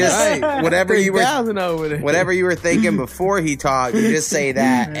gotta just whatever you were thinking before he talked, you just say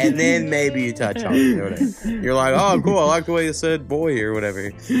that, and then maybe you touch on it. You know what I mean? You're like, oh, cool. I like the way you said boy or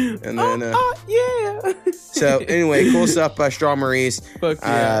whatever, and then yeah. So anyway, cool stuff by Strong Maurice. Fuck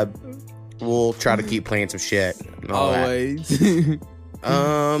yeah. We'll try to keep playing some shit. And all Always. That.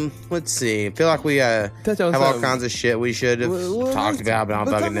 Let's see. I feel like we have all kinds of shit we should have talked about, but I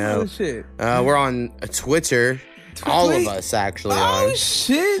don't fucking know. We're on Twitter. All of us actually. Oh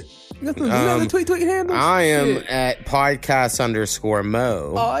shit! You know the tweet handle? I am at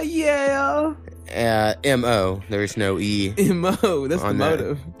podcast_Mo. Oh yeah. M-O. There's no E. M-O. That's the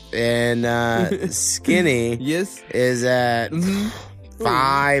motive. And Skinny yes is at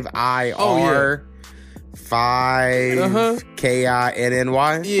 5IR. Oh, yeah. 5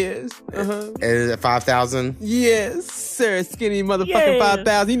 KINNY. Yes. Is it 5,000? Yes, sir. Skinny motherfucking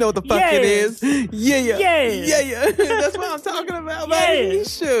 5,000. You know what the fuck it is. Yeah. That's what I'm talking about, baby.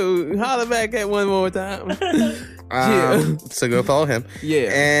 Shoot. Holler back at one more time. So go follow him. Yeah.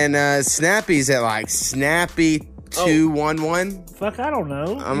 And Snappy's at like Snappy211. Fuck, I don't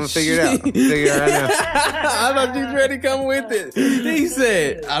know. I'm gonna figure it out. Figure it out right now. I thought you was ready to come with it. He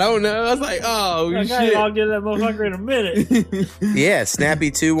said, I don't know. I was like, oh, shit. I logged in that motherfucker in a minute. Yeah,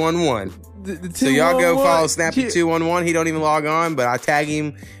 Snappy211. So y'all go follow Snappy211. He don't even log on, but I tag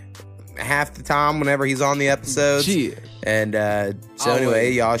him half the time whenever he's on the episodes. And so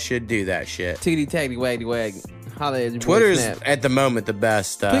anyway, y'all should do that shit. Tiggity taggy waggy wag. Twitter's at the moment the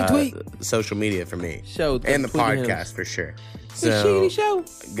best social media for me. And the podcast for sure. So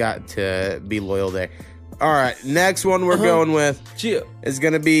got to be loyal there. All right, next one we're going with is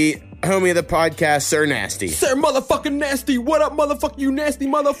going to be homie of the podcast, Sir Nasty. Sir motherfucking Nasty. What up, motherfucker, you nasty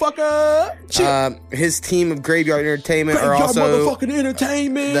motherfucker? His team of Graveyard Entertainment are also motherfucking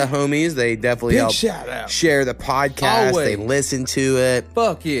entertainment. The homies. They definitely help share the podcast. Always. They listen to it.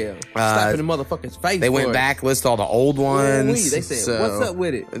 Fuck yeah. Slapping the motherfucker's face. They went back, listened to all the old ones. They said, what's up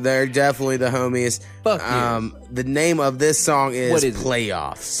with it? They're definitely the homies. Fuck yeah. The name of this song is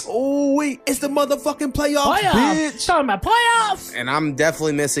Playoffs. Oh, wait. It's the motherfucking playoffs, bitch. Talking about playoffs. And I'm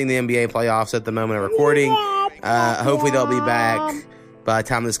definitely missing the NBA playoffs at the moment of recording. Hopefully they'll be back by the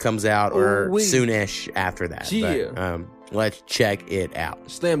time this comes out or soonish after that. Yeah. But, let's check it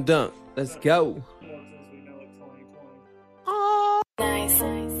out. Slam dunk. Let's go. Oh, nice.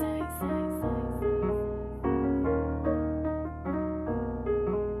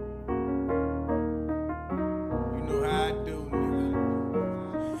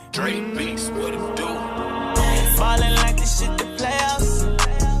 Drake beats, what it do? Ballin' like this shit the playoffs.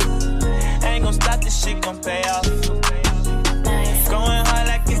 Ain't gon' stop, this shit gon' pay off. Going hard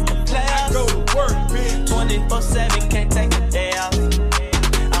like it's the playoffs. Go to work, bitch. 24/7, can't take a day off.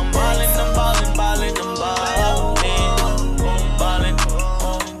 I'm ballin', I'm ballin', ballin', I'm ballin'. Ballin',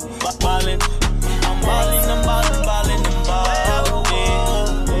 ballin'. I'm ballin', I'm ballin', ballin', I'm ballin'.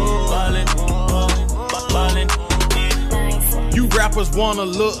 Ballin'. You rappers wanna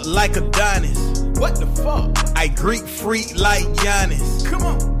look like Adonis. What the fuck? I Greek freak like Giannis. Come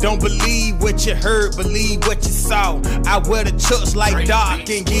on. Don't believe what you heard, believe what you saw. I wear the chucks like Doc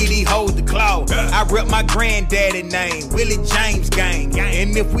and Giddy hold the claw. I rep my granddaddy name, Willie James gang.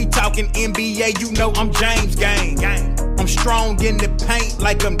 And if we talking NBA, you know I'm James gang. I'm strong in the paint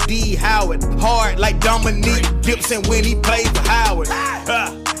like I'm D. Howard. Hard like Dominique Gibson when he played for Howard.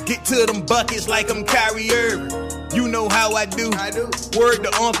 Get to them buckets like I'm Kyrie Irving. You know how I do. Word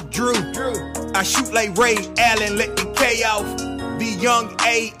to Uncle Drew. I shoot like Ray Allen, let the K off. The young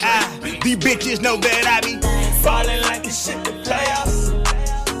AI. These bitches know that I be ballin' like this shit the playoffs.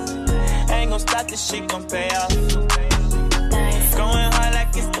 Ain't gon' stop, this shit gon' pay off. Going hard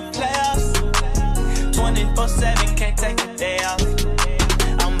like it's the playoffs. 24/7, can't take a day off.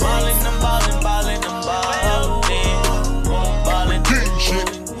 I'm ballin', I'm ballin', ballin', I'm ballin'. Ballin',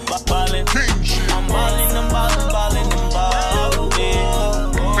 ballin'.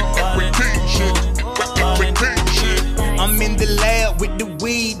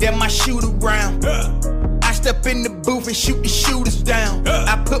 that my shoot around. I step in the booth and shoot the shooters down.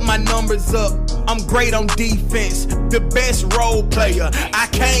 I put my numbers up. I'm great on defense. The best role player. I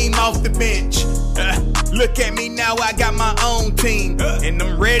came off the bench. Look at me now, I got my own team. And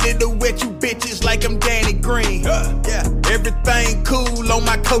I'm ready to wet you bitches like I'm Danny Green. Yeah, everything cool on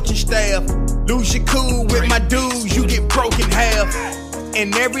my coaching staff. Lose your cool with my dudes, you get broken half.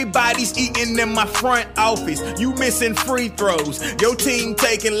 And everybody's eating in my front office. You missing free throws, your team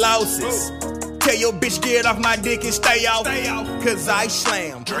taking losses. Tell your bitch get off my dick and stay off. Cause I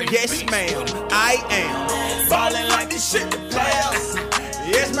slam, yes ma'am, I am ballin' like this shit the playoffs.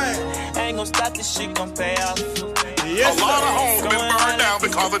 Yes ma'am. Ain't gon' stop, this shit gon' pay off. Yes, a lot of homes been burned down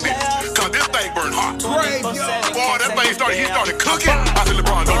because of this. Cause this thing burned hot. Boy, that thing he started cooking. I said,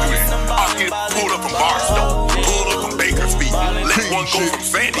 LeBron, don't do that. I'll get pulled up from Barstow, pulled up from Bakersfield, let one go from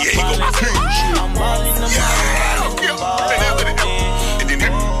San Diego. And then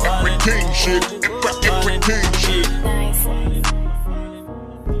everything shit.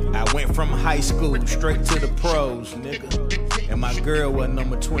 I went from high school straight to the pros, nigga. And my girl was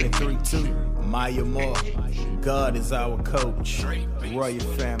number 23 too, Maya Moore. God is our coach. Royal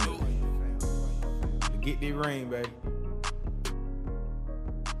family. Get the ring, baby.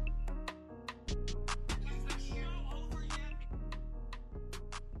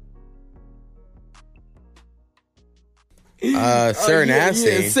 Sir Nasty.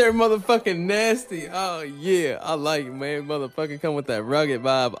 Yeah, Sir motherfucking Nasty. Oh yeah, I like it, man. Motherfucking come with that rugged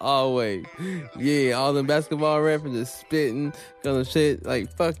vibe always. Yeah, all them basketball references, spitting, gonna shit.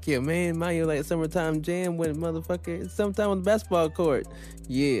 Like fuck yeah, man. Mario like summertime jam with motherfucker. Sometime on the basketball court.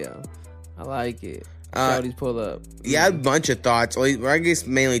 Yeah, I like it. Shouties pull up. Yeah, I have a bunch of thoughts. Well, I guess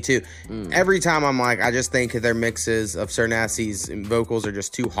mainly two. Every time I'm like, I just think their mixes of Sir Nasty's vocals are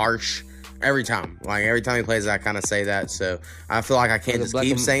just too harsh. Every time he plays, I kind of say that. So I feel like I can't just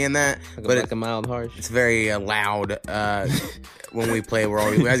keep saying that. But it's a mild harsh. It's very loud when we play. We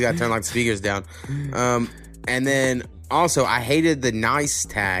always got to turn like the speakers down. And then also, I hated the nice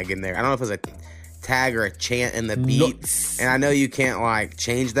tag in there. I don't know if it was a tag or a chant in the beat. Nuts. And I know you can't like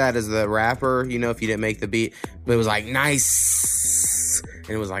change that as the rapper, you know, if you didn't make the beat. But it was like nice. And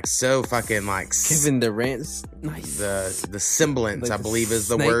it was like so fucking like Kevin Durant's nice. The semblance, like I believe, is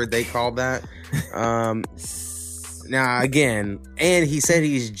the word they called that. Now again, and he said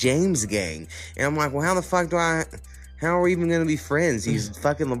he's James Gang, and I'm like, well, how the fuck how are we even gonna be friends? He's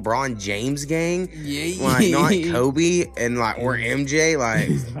fucking LeBron James Gang, like not Kobe and like or MJ. Like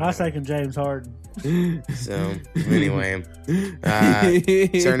I was thinking James Harden. So anyway,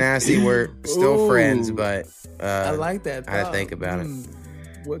 Sir Nasty, we're still friends, but I like that. I had to think about it.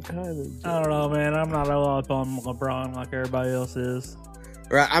 What kind of? I don't know, man. I'm not all up on LeBron like everybody else is.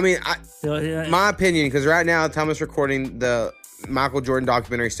 Right. I mean, my opinion, because right now, the time it's recording, the Michael Jordan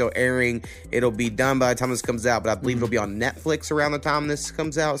documentary is still airing. It'll be done by the time this comes out, but I believe it'll be on Netflix around the time this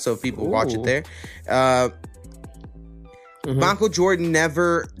comes out. So if people watch it there, Michael Jordan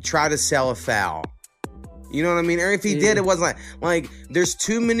never tried to sell a foul. You know what I mean? Or if he did, it wasn't like there's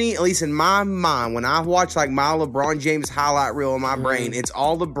too many, at least in my mind, when I watch like my LeBron James highlight reel in my brain, it's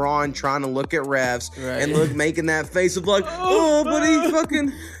all LeBron trying to look at refs and making that face of like, but he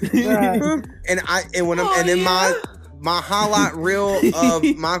fucking and then my highlight reel of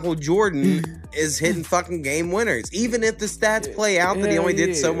Michael Jordan is hitting fucking game winners. Even if the stats play out that he only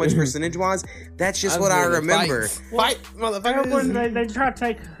did so much percentage wise, that's just what I remember. Fight, motherfucker. They try to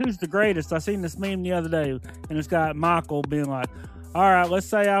take who's the greatest. I seen this meme the other day, and it's got Michael being like, all right, let's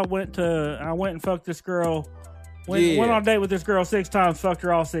say I went and fucked this girl, went on a date with this girl 6 times, fucked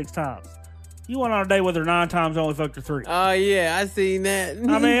her all 6 times. You went on a date with her 9 times, only fucked her 3. Oh yeah, I seen that.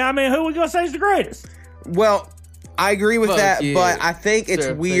 I mean, who we gonna say is the greatest? Well, I agree with that, but I think it's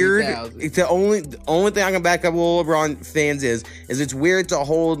weird. It's the only thing I can back up with LeBron fans is it's weird to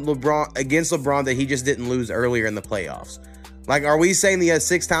hold LeBron against LeBron that he just didn't lose earlier in the playoffs. Like, are we saying the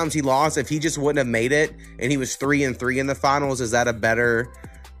 6 times he lost, if he just wouldn't have made it and he was 3-3 in the finals, is that a better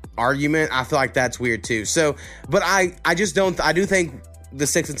argument? I feel like that's weird too. So, but I just don't. I do think the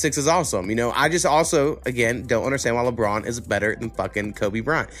 6-6 is awesome. You know, I just also, again, don't understand why LeBron is better than fucking Kobe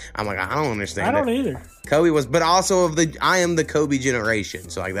Bryant. I'm like, I don't understand. I don't either. Kobe was, but also I am the Kobe generation.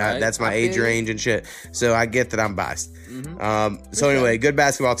 So like that, that's my age range and shit. So I get that I'm biased. So anyway, good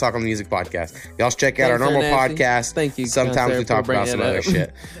basketball talk on the music podcast. Y'all should check out our normal podcast. Thank you. Sometimes we talk about some other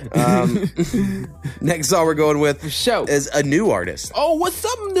shit. Next song we're going with is a new artist. Oh, what's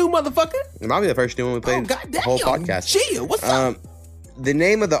up, new motherfucker? It might be the first new one we played the whole podcast. Chill, what's up? The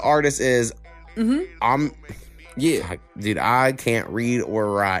name of the artist is dude, I can't read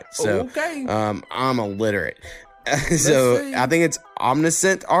or write, so I'm illiterate. So I think it's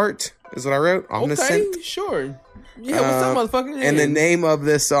Omniscient Art is what I wrote. Omniscient. Okay, sure. Yeah, what's up, motherfucker? And the name of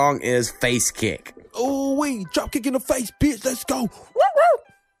this song is Face Kick. Oh, wait, drop kick in the face, bitch. Let's go.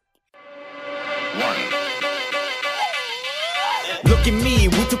 Look at me,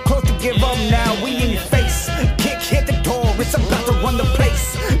 we too close to give up now. We in your face. Kick hit the door, it's about to run the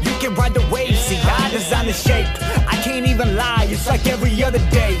place. You can ride the wave, see I design the shape. I can't even lie, it's like every other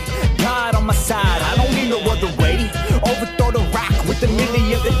day. God on my side, I don't need no other way. Overthrow the rock with the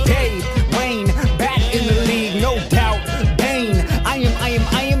milli of the day. Wayne, back in the league, no doubt. Bane, I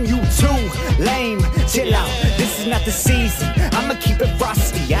am you too. Lame, chill out, this is not the season. I'ma keep it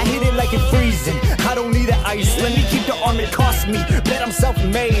frosty, I hit it like it's freezing. I don't need the ice, let me keep the arm it cost me. Bet I'm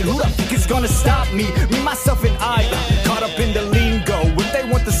self-made, who the fuck is gonna stop me? Me, myself, and I, caught up in the lingo. If they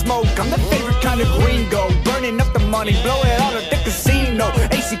want the smoke, I'm the favorite kind of gringo. Burning up the money, blow it all at the casino.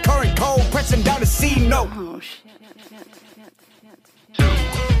 AC current cold, pressing down the C note.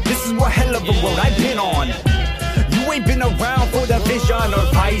 This is what hell of a road I've been on. You ain't been around for the vision or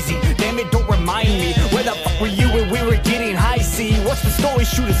Pisces. Damn it, don't remind me. Where the fuck were you when we were getting high C? What's the story?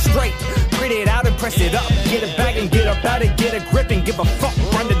 Shoot it straight. Print it out and press it up. Get it back and get up out it. Get a grip and give a fuck.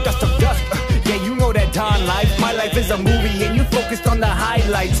 Run the dust of dust. Yeah, you know that Don life. My life is a movie and you focused on the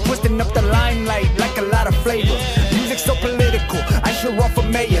highlights. Twisting up the limelight like a lot of flavor. Music's so political. I should run for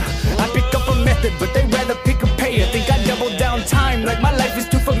mayor. I pick up a method, but they rather pick a payer. Think I double down time like my life is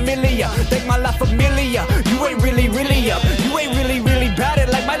too familiar. Think my life familiar. You ain't really up. You ain't really bad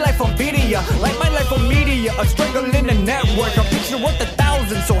at like my life on video. Like my life on media. A struggle in the network. A picture worth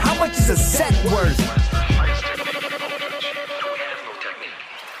 1,000. So how much is a set worth? What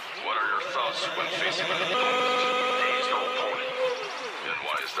are your thoughts when facing an opponent? He's your opponent. And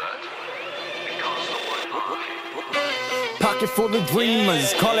why is that? Because the word Pocket full of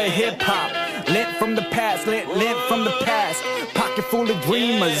dreamers, call it hip hop. Lent from the past, lent from the past. Pocket full of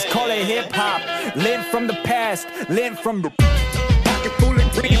dreamers, call it hip hop. Lent from the past, lent from the pocket full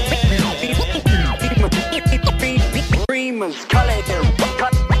of dreamers, call it hip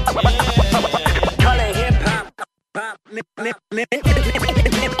hop.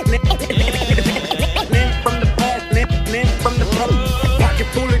 Lent from the past, lent from the past. Pocket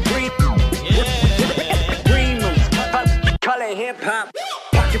full of dreamers. Call it hip hop,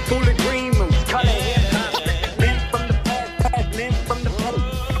 pocket full of dreamers. Call it hip hop, lent from the past, lent from the past.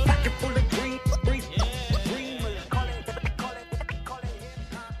 Pocket full of dreamers. Call it hip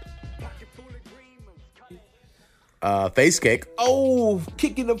hop, pocket full of dreamers. Face Kick. Oh,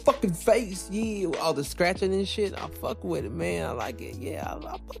 kick in the fucking face. Yeah, all the scratching and shit. I fuck with it, man. I like it. Yeah, I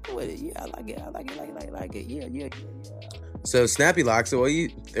fuck with it. Yeah, I like it. I like it. Yeah. So Snappy Locks, what you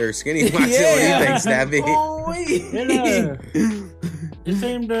or Skinny Locks? What do you think, Snappy? It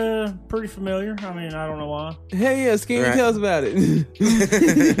seemed pretty familiar. I mean, I don't know why. Hell yeah, Skinny, tell us about it.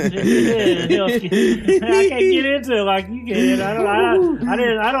 I can't get into it like you can.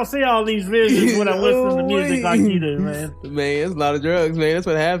 I don't see all these visions when I listen to music like you do, man. Man, it's a lot of drugs, man. That's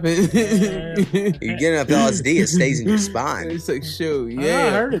what happened. You're getting up LSD, it stays in your spine. It's like, shoot, yeah.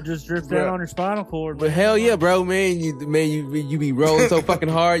 I heard it just drift down on your spinal cord. But hell yeah, bro, man. You be rolling so fucking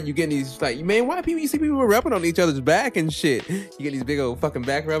hard. You getting these like, man, why you see people rubbing on each other's back and shit? You get these big old fucking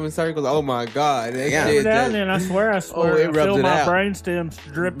back rubbing circles. Oh my god. Every now and then, I swear, I it feel my out. brain stems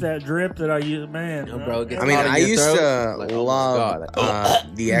drip that I use. Man, bro, I mean, I used to love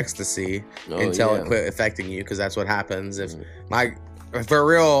the ecstasy until it quit affecting you, because that's what happens if for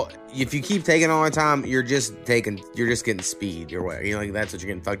real. If you keep taking it all the time, you're just getting speed your way. You know, like that's what you're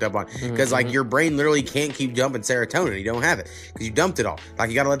getting fucked up on. Because like your brain literally can't keep dumping serotonin. You don't have it because you dumped it all. Like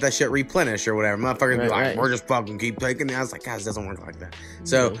you got to let that shit replenish or whatever. Motherfuckers be like, we're just fucking keep taking it. I was like, guys, it doesn't work like that.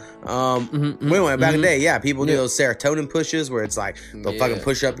 So, anyway, back in the day, people do those serotonin pushes where it's like they'll fucking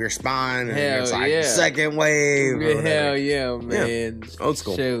push up your spine and it's like second wave. Hell yeah, man. Old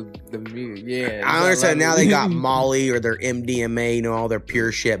school. Show the music. I understand now they got Molly or their MDMA, you know, all their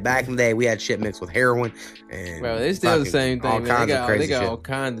pure shit. Back in the day, we had shit mixed with heroin. And bro, it's still the same thing. All Man. kinds of crazy they got shit. all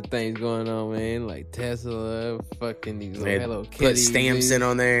kinds of things going on, man. Like Tesla, fucking these little Hello Kitty. Put stamps in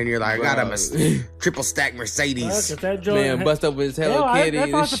on there, and you're like, I got a triple stack Mercedes. Man, bust up with his Hello Kitty.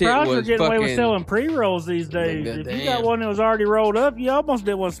 That's not surprised you're getting away with selling pre-rolls these days. If you got one that was already rolled up, you almost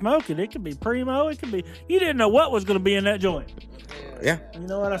didn't want to smoke it. It could be Primo. It could be. You didn't know what was going to be in that joint. Yeah. You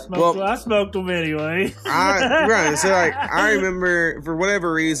know what? I smoked them anyway. Right. So like, I remember for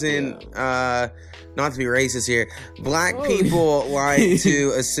whatever reason, not to be racist here, black people like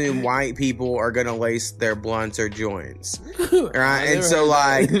to assume white people are gonna lace their blunts or joints, right? And so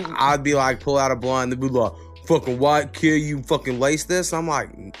like, I'd be like, pull out a blunt, and they'd be like, fucking white kid, you fucking lace this. I'm like,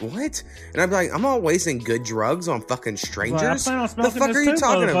 what? And I'd be like, I'm not wasting good drugs on fucking strangers. Well, I plan on The smoking fuck this are you too,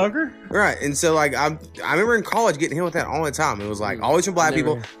 talking about? motherfucker. Right. And so like I remember in college getting hit with that all the time. It was like always from black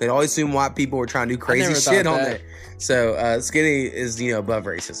people. They'd always assume white people were trying to do crazy shit on there. So Skinny is above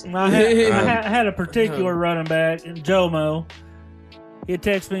racism. I had a particular running back in Jomo. He'd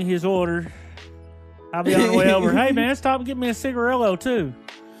text me his order. I'll be on the way over. Hey man, stop and get me a cigarillo too.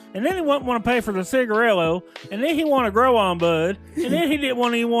 And then he wouldn't want to pay for the cigarillo. And then he want to grow on bud. And then he didn't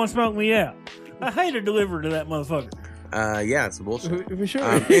want to even want to smoke me out. I hate to deliver to that motherfucker. Yeah, it's bullshit. For sure.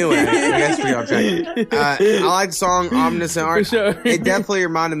 Anyway, I guess we off track. I like the song Ominous and Art. For sure. It definitely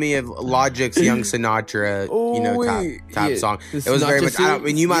reminded me of Logic's Young Sinatra, type song. It was very much.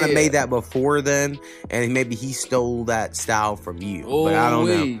 You might have made that before then, and maybe he stole that style from you, but I don't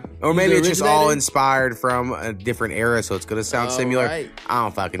know. Or maybe it's just all inspired from a different era, so it's gonna sound similar. Right. I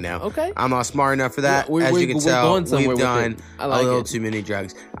don't fucking know. Okay, I'm not smart enough for that. As you can tell, we've done a little too many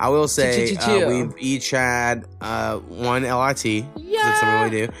drugs. I will say we've each had one LIT. That's something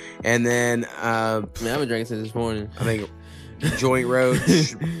we do. And then I've been drinking since this morning. I think joint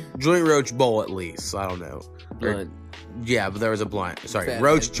roach bowl at least. I don't know. Blunt. But there was a blunt. Sorry,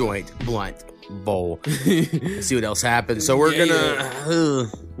 roach joint blunt bowl. See what else happens. So we're gonna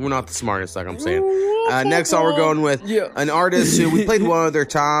we're not the smartest, like I'm saying. Next song we're going with an artist who we played one other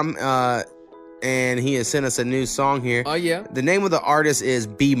time, and he has sent us a new song here. Oh yeah. The name of the artist is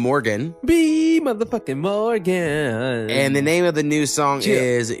B Morgan. B motherfucking Morgan. And the name of the new song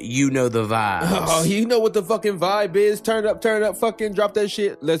is You Know the Vibes. Oh, you know what the fucking vibe is. Turn up, fucking drop that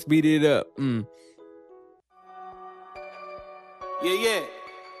shit. Let's beat it up. Yeah.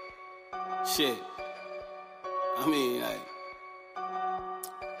 Shit. I mean,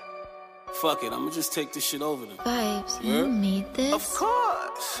 fuck it. I'ma just take this shit over them. Vibes, you need this? Of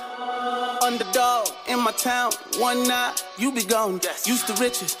course. Underdog in my town, one night, you be gone. Yes. Used to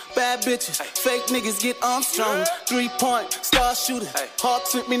riches, bad bitches, fake niggas get Armstrong. 3-point star shooter,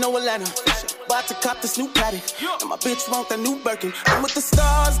 Hawks with me, no Atlanta. About to cop this new paddock, and my bitch want that new Birkin. I'm with the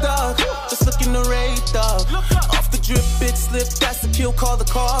stars, dog, just looking to raid, dog. Off the drip, bitch slip, that's the kill, call the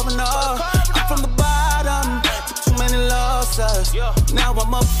coroner. I'm from the bottom, took too many losses. Now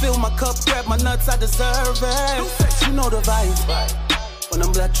I'm up, fill my cup, grab my nuts, I deserve it. You know the vibe. When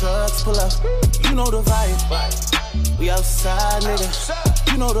them black trucks pull up, you know the vibe. We outside, nigga.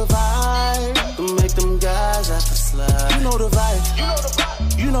 You know the vibe. To make them guys have to slide. You know the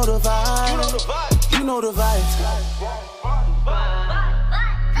vibe. You know the vibe. You know the vibe.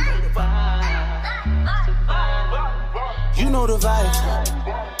 You know the vibe.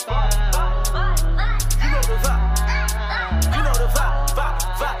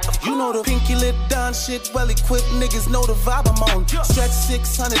 You know the pinky lip down shit, well equipped niggas know the vibe I'm on. Stretch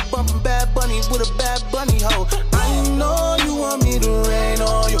 600, bumping Bad Bunny with a Bad Bunny hoe. I know you want me to rain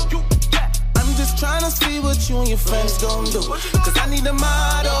on you. I'm just trying to see what you and your friends gon' do. Cause I need a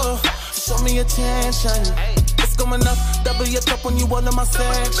model to show me attention. It's going up, double your cup when you all in my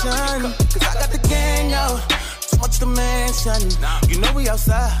section. Cause I got the gang out. Too much to mention. You know we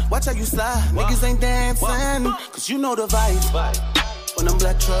outside, watch how you slide. Niggas ain't dancing, cause you know the vibe. When them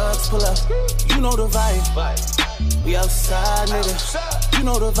black trucks pull up, you know the vibe. We outside, nigga. You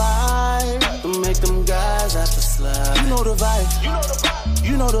know the vibe. To make them guys have to slide. You know the vibe.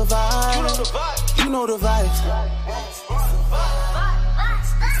 You know the vibe. You know the vibe.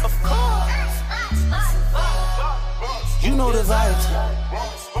 Of course. You know the vibe.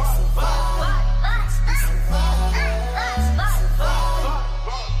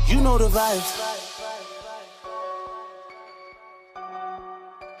 You know the vibe.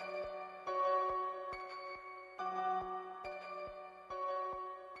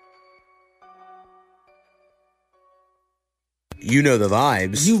 You know the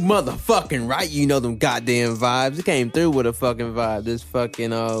vibes. You motherfucking right. You know them goddamn vibes. It came through with a fucking vibe. This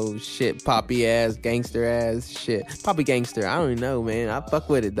fucking shit, poppy ass, gangster ass shit. Poppy gangster. I don't even know, man. I fuck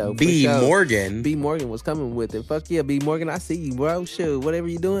with it though. B Morgan. B Morgan was coming with it. Fuck yeah, B Morgan. I see you, bro. Shit, whatever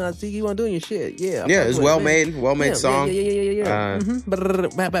you doing, I see you on doing your shit. Yeah. Yeah, it's well made song. Yeah.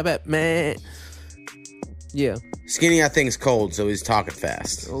 Man. Yeah. Skinny, I think, is cold, so he's talking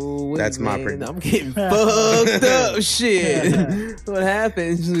fast. Oh, that's my prediction. I'm getting fucked up. Shit. What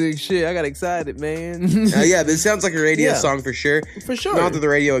happened? Shit, I got excited, man. Yeah, this sounds like a radio song for sure. For sure. Not that the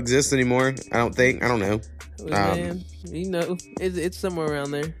radio exists anymore. I don't think. I don't know. Man, you know, it's somewhere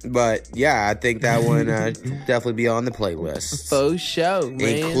around there. But yeah, I think that one definitely be on the playlist. For sure,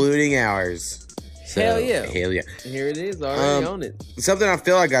 man. Including ours. So, Hell yeah. Hell yeah. Here it is, already on it. Something I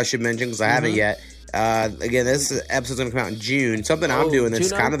feel like I should mention, because I haven't yet. Again, this episode's gonna come out in June. Something I'm doing that's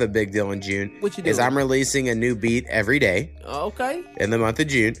June? kind of a big deal in June. What you is doing? I'm releasing a new beat every day. Okay. In the month of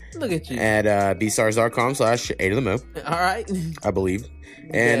June. Look at you. At bstars.com/8ofthemove. All right. I believe.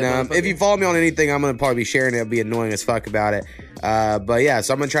 And if you follow me on anything, I'm going to probably be sharing it. It'll be annoying as fuck about it. But yeah,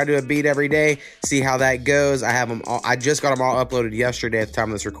 so I'm going to try to do a beat every day, see how that goes. I have them all. I just got them all uploaded yesterday at the time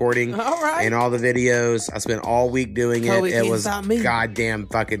of this recording. All right. And all the videos. I spent all week doing it. It was goddamn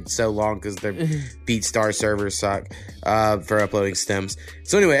fucking so long because the BeatStar servers suck for uploading stems.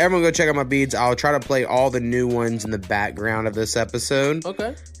 So anyway, everyone go check out my beats. I'll try to play all the new ones in the background of this episode.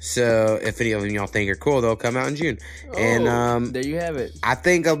 Okay. So if any of them y'all think are cool, they'll come out in June. And there you have it. I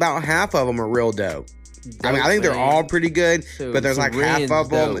think about half of them are real dope. I mean, I think they're all pretty good, but there's like half of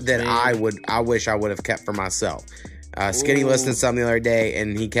them that I wish I would have kept for myself. Skinny listened to something the other day,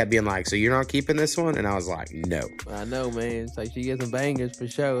 and he kept being like, "So you're not keeping this one?" And I was like, "No." I know, man. It's like she gets some bangers for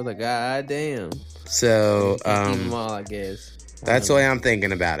sure. It's like, god damn. So, keep them all, I guess. That's the way I'm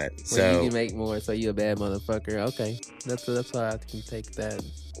thinking about it. So you can make more, so you a bad motherfucker. Okay, that's why I can take that.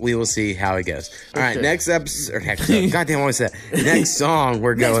 We will see how it goes. All right, sure. next episode, or next goddamn, what was that? Next song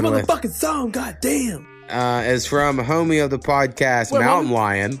we're going with. Next motherfucking song, goddamn. Is from a homie of the podcast, Mountain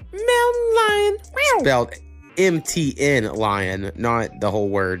Lion. Mountain Lion. Spelled MTN Lion, not the whole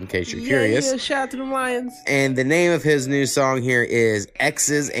word, in case you're curious. Yeah, shout out to the Lions. And the name of his new song here is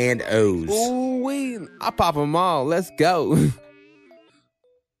X's and O's. Ooh, I pop them all. Let's go.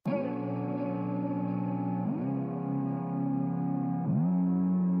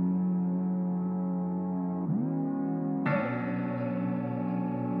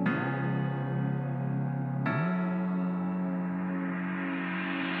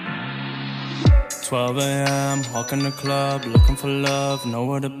 12 a.m., walk in the club, looking for love,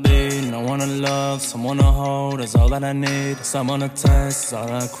 nowhere to be, no one to love, someone to hold is all that I need, someone to taste is all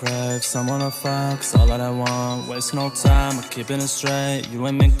I crave, someone to fuck is all that I want, waste no time, I'm keeping it straight, you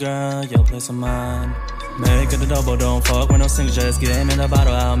and me girl, your place of mine. Make it a double, don't fuck with no single, just give me the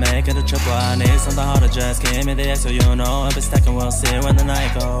bottle, I'll make it a triple, I need something harder, just give me the X so you know if it's stacking, we'll see when the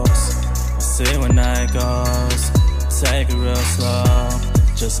night goes, we'll see when night goes, take it real slow.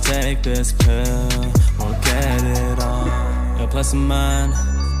 Just take this pill, we'll get it on. Your place of mine,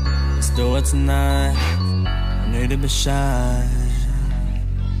 let's do it tonight. I need to be shy.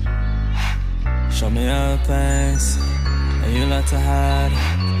 Show me a place that you like to hide.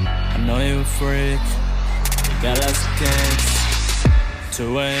 I know you a freak, you got lots of kicks.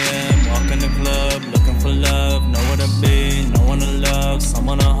 2 a.m., walk in the club, looking for love, nowhere to be, no one to love,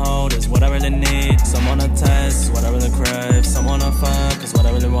 someone to hold is what I really need, someone to taste is what I really crave, someone to fuck is what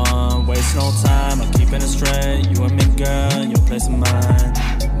I really want, waste no time, I'm keeping it straight, you and me girl, your place of mine,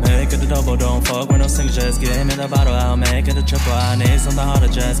 make it a double, don't fuck with no single, just give me the bottle, I'll make it a triple, I need something harder,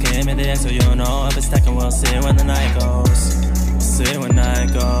 just give me the X so you know if it's stacking, we'll see when the night goes, we'll see when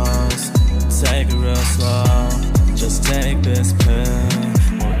night goes, take it real slow. Just take this pill,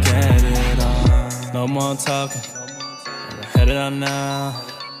 we'll get it on. No more talking, we're headed on now.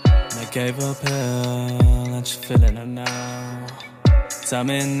 I gave a pill, and you feeling it now. Tell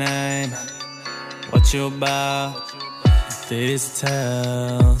me a name, what you about? These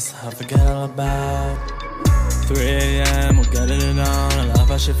tales, I forget all about. 3 a.m., we'll get it on. I love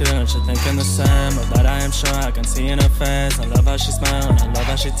how she feeling, she thinking the same. But that I am sure I can see in her face. I love how she smells, I love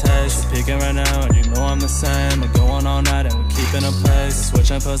how she tastes. She's peeking right now, and you know I'm the same. We're going all night, and we're keeping a pace.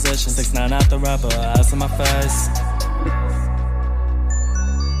 Switching positions, 6'9" out the rapper, eyes in my face.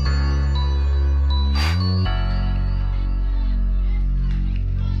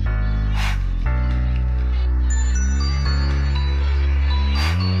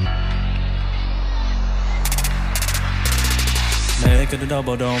 Make it a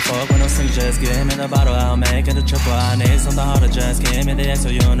double, don't fuck with no single, just give me the bottle, I'll make it a triple, I need something harder, just give me the X so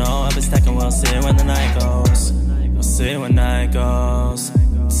you know if it's stacking, we'll see when the night goes, we'll see when night goes,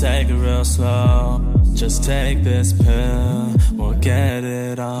 take it real slow, just take this pill, we'll get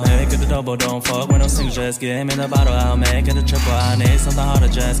it on, make it a double, don't fuck with no single, just give me the bottle, I'll make it a triple, I need something harder,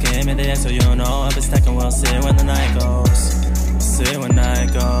 just give me the X so you know if it's stacking, we'll see when the night goes, we'll see when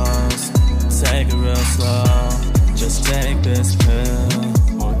night goes, take it real slow. Just take this pill,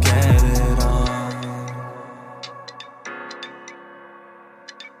 we'll get it on.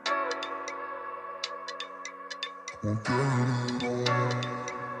 We'll get it on.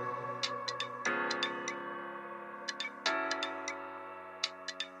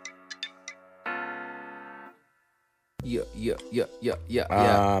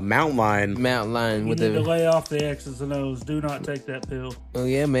 Mountain Lion. Mountain Lion You with need to the. lay off the X's and O's. Do not take that pill. Oh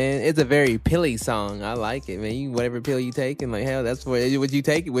yeah, man, it's a very pilly song. I like it, man. You whatever pill you take, and like hell, that's what you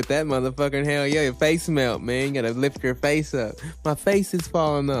take it with that motherfucker. Hell yeah, your face melt, man. You gotta lift your face up. My face is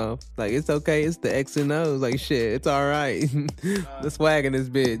falling off. Like it's okay. It's the X and O's. Like shit, it's all right. The swag in this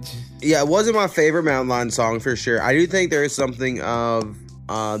bitch. Yeah, it wasn't my favorite Mountain Lion song for sure. I do think there is something of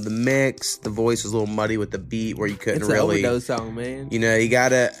the mix. The voice was a little muddy with the beat where you couldn't It's really. an overdose song, man. You know, you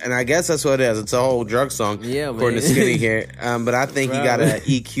gotta, and I guess that's what it is. It's a whole drug song, Yeah, according man. to Skinny here. But I think you Right. gotta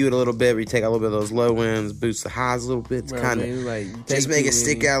EQ it a little bit, where you take a little bit of those low ends, boost the highs a little bit, to Right, kind of man, like, just take make too it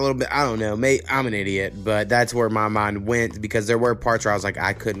stick many. out a little bit. I don't know. I'm an idiot, but that's where my mind went because there were parts where I was like,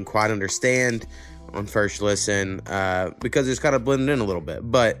 I couldn't quite understand on first listen because it's kind of blended in a little bit,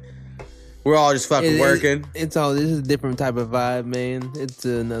 but. We're all just fucking working. It's all. This is a different type of vibe, man. It's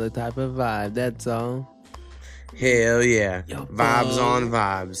another type of vibe. That's all. Hell yeah. Vibes on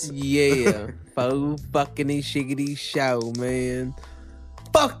vibes. Yeah. Faux fucking shiggity show, man.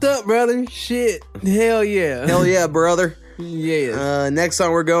 Fucked up, brother. Shit. Hell yeah. Hell yeah, brother. Yeah. Next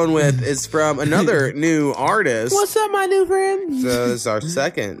song we're going with is from another new artist. What's up, my new friend? So this is our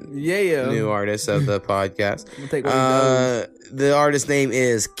second new artist of the podcast. We'll take one of The artist name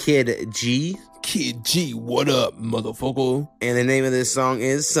is Kid G. Kid G, what up, motherfucker? And the name of this song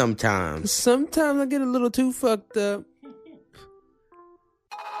is Sometimes. Sometimes I get a little too fucked up.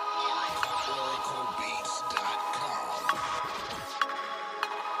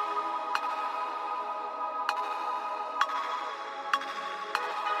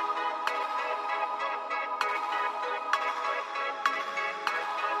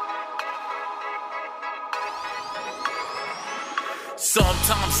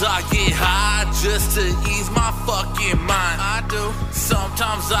 Sometimes I get high just to ease my fucking mind. I do.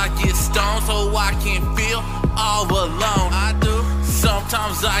 Sometimes I get stoned so I can feel all alone. I do.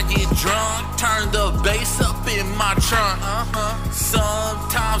 Sometimes I get drunk, turn the bass up in my trunk.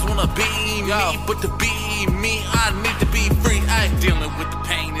 Sometimes wanna be me, but to be me, I need to be free. I dealing with the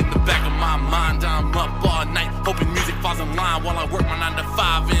pain in the back of my mind. I'm up all night, hoping music falls in line while I work my 9 to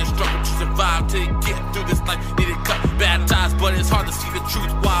 5 and struggle to survive to get through this life. Need to cut bad ties, but it's hard to see the truth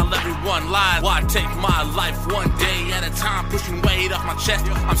while everyone lies. Why take my life one day at a time, pushing weight off my chest?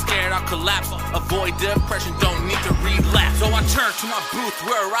 I'm scared I'll collapse. Avoid depression, don't need to relapse. So I turn to my booth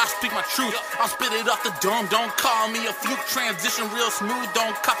where I speak my truth. I'll spit it off the dome, don't call me a fluke. Transition real smooth,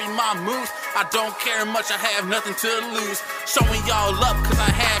 don't copy my moves. I don't care much, I have nothing to lose. Showing y'all up cause I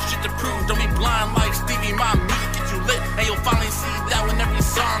have shit to prove. Don't be blind like Stevie, my music gets you lit. And you'll finally see that when every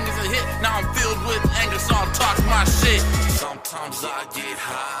song is a hit. Now I'm filled with anger, so I'll talk my shit. Sometimes I get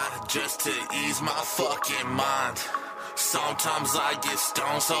high just to ease my fucking mind. Sometimes I get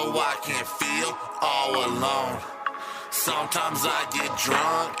stoned so I can feel all alone. Sometimes I get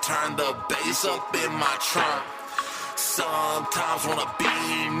drunk, turn the bass up in my trunk. Sometimes wanna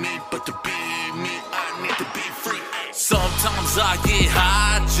be me, but to be me, I need to be free. Sometimes I get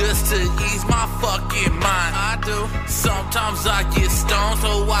high just to ease my fucking mind. I do. Sometimes I get stoned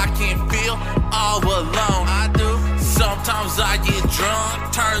so I can feel all alone. I do. Sometimes I get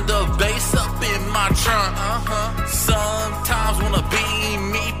drunk, turn the bass up in my trunk. Sometimes wanna be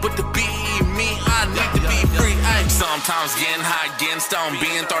me, but to be me, I need to be free. Ay. Sometimes getting high, getting stoned,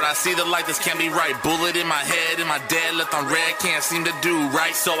 being thought I see the light, this can't be right. Bullet in my head, in my dead, left on red, can't seem to do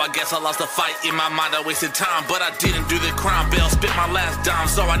right. So I guess I lost the fight, in my mind I wasted time, but I didn't do the crime. Bell spit my last dime,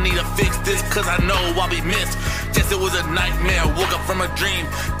 so I need to fix this, cause I know I'll be missed. Guess it was a nightmare, woke up from a dream.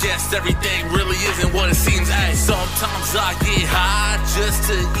 Guess everything really isn't what it seems. Ay. Sometimes I get high just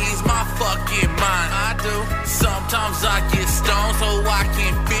to ease my fucking mind. I do. Sometimes I get stoned so I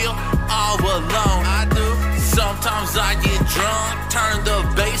can feel all alone. I do. Sometimes I get drunk, turn the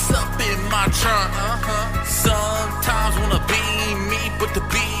bass up in my trunk. Sometimes wanna be me, but to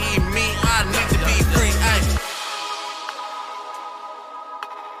be me, I need to be free. Ay.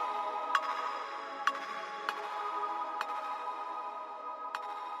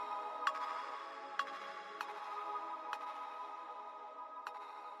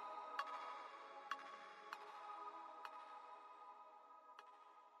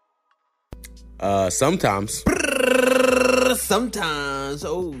 Sometimes. Sometimes.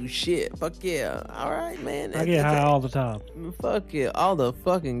 Oh shit. Fuck yeah. All right, man. I get high all the time. Fuck yeah. All the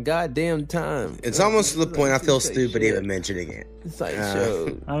fucking goddamn time. It's almost to the point I feel stupid even mentioning it. It's like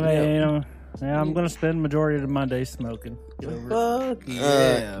show. I mean, you know, yeah, I'm gonna spend the majority of my day smoking. Fuck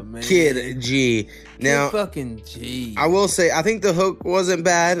yeah, man. Kid G. Now, Kid fucking G. I will say, I think the hook wasn't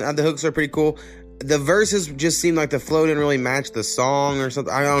bad. The hooks are pretty cool. the verses just seemed like the flow didn't really match the song or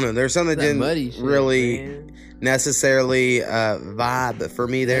something. I don't know. There's something that didn't shit, really necessarily vibe for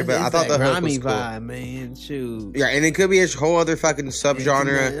me there, but I thought the hook was cool. Vibe, man. Shoot. Yeah, and it could be a whole other fucking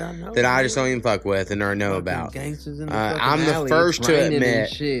subgenre that I just don't even fuck with and or know about. I'm the first to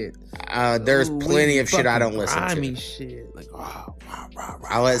admit there's plenty of shit I don't listen to. Shit. Like,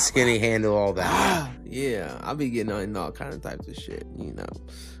 I let Skinny handle all that. Yeah, I'll be getting on all kind of types of shit, you know.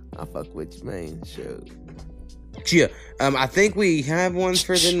 I fuck with you, man. Shoot. Yeah, I think we have one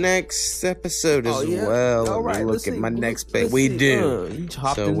for the next episode as well. All right, look at my next page. We do. He's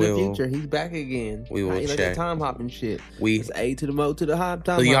hopped in the future. He's back again. We will check. Like that time hopping shit. It's A to the mo to the hop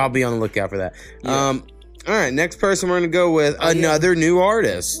time. So y'all be on the lookout for that. Yeah. All right, next person we're gonna go with another new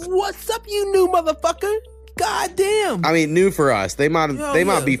artist. What's up, you new motherfucker? God damn. I mean, new for us. They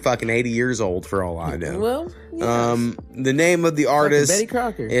might be fucking 80 years old for all I know. Well, the name of the artist Betty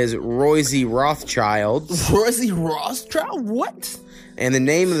Crocker. is Royce Rothschild. Royce Rothschild? What? And the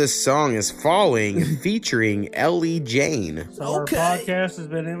name of the song is Falling, featuring Ellie Jane. So our podcast has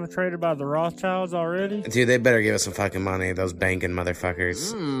been infiltrated by the Rothschilds already? Dude, they better give us some fucking money, those banking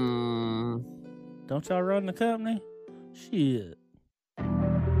motherfuckers. Don't y'all run the company? Shit.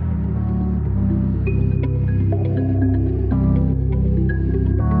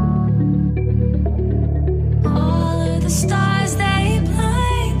 Stars, they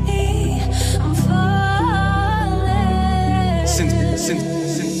blind me. I'm falling.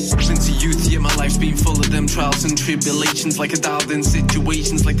 Since youth, yeah, my life's been full of them trials and tribulations. Like a dialed in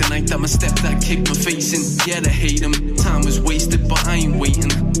situations, like the night that my stepdad kicked my face in. Yeah, I hate him. Time was wasted, but I ain't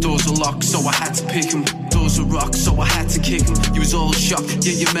waiting. Doors are locked, so I had to pick him. Doors are rocked, so I had to kick him. He was all shocked,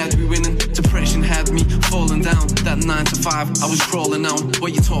 yeah, you're mad we winning. Depression had me falling down. That 9 to 5, I was crawling out.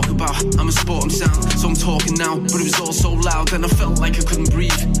 What you talk about? I'm a sport, I'm sound, so I'm talking now. But it was all so loud, and I felt like I couldn't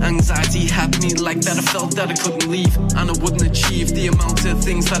breathe. Anxiety had me like that, I felt that I couldn't leave. And I wouldn't achieve the amount of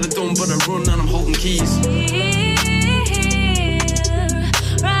things that I done, but I run and I'm holding keys.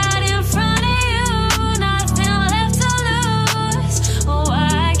 Right in front of you, nothing left to lose. Oh,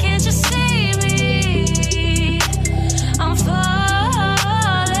 why can't you see me? I'm falling.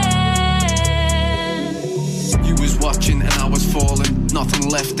 You was watching and I was falling. Nothing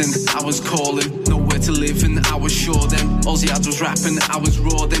left and I was calling. Nowhere to live and I was sure then. All the odds was rapping, I was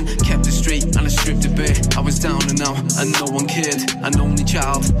raw then. Kept it straight and I stripped it bare. I was down and out and no one cared. An only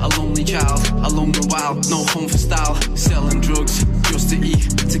child, a lonely child. Alone and wild, no home for style. Selling drugs just to eat.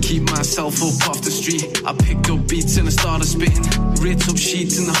 To keep myself up off the street. I picked up beats and I started spitting. Writ up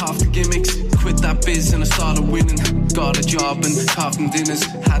sheets and half the gimmicks. Quit that biz and I started winning. Got a job and carved them dinners.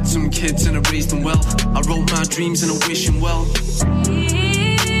 Had some kids and I raised them well. I wrote my dreams and I wish them well.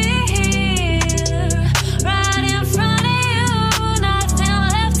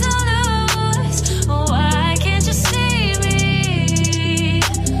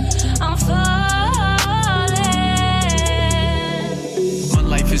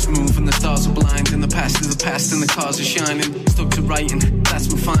 Moving, the stars are blind, and the past is the past, and the cars are shining. Stuck to writing, that's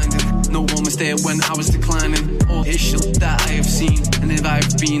my finding. No one was there when I was declining. All issue that I have seen, and if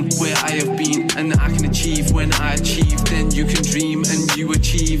I've been where I have been, and I can achieve when I achieve, then you can dream and you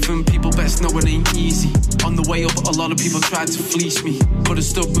achieve. And people best know it ain't easy. On the way up, a lot of people tried to fleece me, but I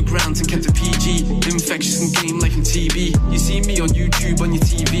stuck my ground and kept it PG. Infectious in game like in TB. You see me on YouTube, on your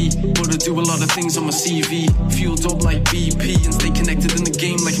TV, but I do a lot of things on my CV. Fueled up like BP and stay connected in the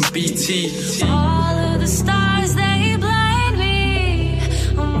game like in BT. All of the stars, they blind me.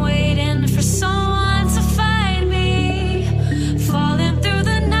 I'm waiting for someone to find me. Falling through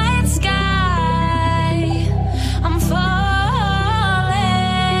the night sky. I'm falling.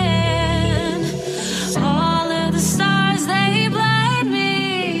 All of the stars, they blind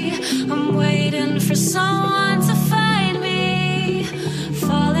me. I'm waiting for someone to find me.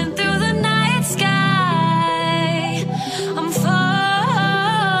 Falling through the night sky. I'm falling.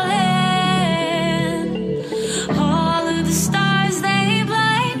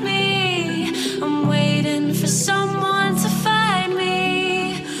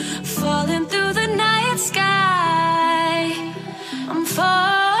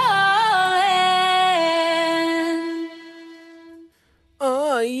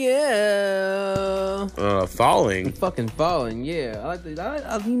 Falling. Fucking falling, yeah. I like the,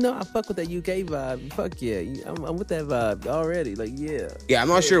 I fuck with that UK vibe. Fuck yeah, I'm with that vibe already. Like, yeah. Yeah, I'm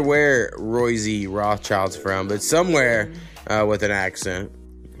not sure where Royce Rothschild's from, but somewhere with an accent.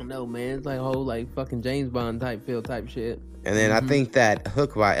 No, man, it's like a whole like fucking James Bond type feel type shit. And then I think that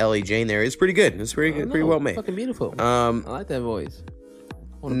hook by Ellie Jane there is pretty good. It's pretty good, pretty well made. Fucking beautiful. I like that voice.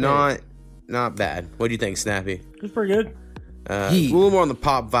 Not bad. What do you think, Snappy? It's pretty good. A little more on the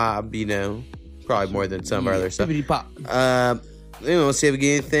pop vibe, you know. Probably more than some of our other stuff. Pop. We'll see if we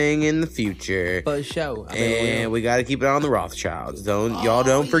get anything in the future. For sure. And we got to keep it on the Rothschilds.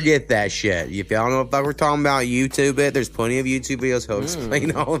 Don't forget that shit. If y'all know what the fuck we're talking about, YouTube it. There's plenty of YouTube videos who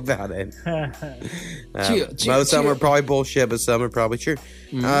explain all about it. Most of them are probably bullshit, but some are probably true.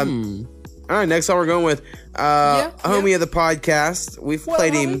 All right, next song we're going with homie of the podcast. We've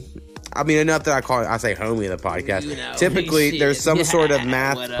played him. I mean, enough that I say homie of the podcast. Typically, there's some sort of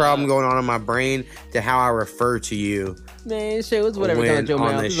math problem going on in my brain to how I refer to you. Man, shit, it's whatever comes your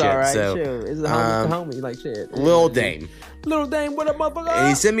mouth. It's all right. So, it's a homie, like shit. Lil Dame. Lil Dame, what up, motherfucker? And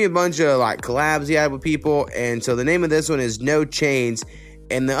he sent me a bunch of like collabs he had with people, and so the name of this one is No Chains,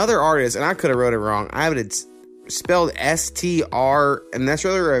 and the other artist, and I could have wrote it wrong. I have it spelled STR, and that's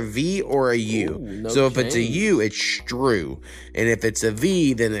rather a V or a U. Ooh, so if it's a U, it's Stru, and if it's a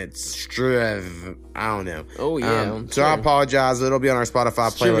V, then it's Struv. I don't know. Oh yeah. So I apologize. It'll be on our Spotify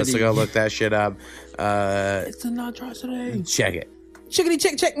playlist, so go look that shit up. It's an atrocity. Check it.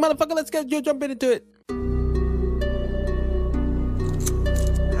 Chickity check, motherfucker. Let's go. You jump into it.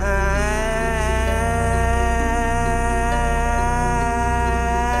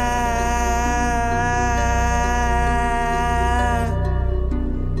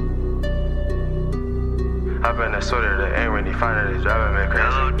 I've been a sort of the aim when he finally driving me crazy.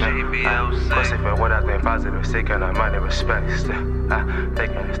 Pussy for what I think positive, seeking I money respect. Still,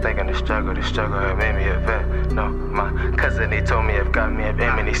 thinking the struggle have made me a vet. No, my cousin, he told me if got me a aim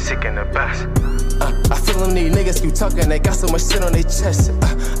and he's seeking the best. I feel them these niggas keep talking, they got so much shit on their chest.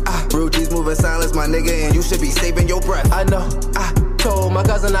 Real G's moving silence, my nigga, and you should be saving your breath. I know, I told my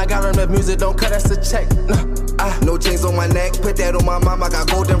cousin I got him if music don't cut us a check. No chains on my neck, put that on my mom, I got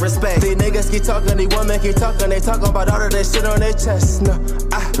golden respect. These niggas keep talking, these women keep talking, they talking about all of that shit on their chest.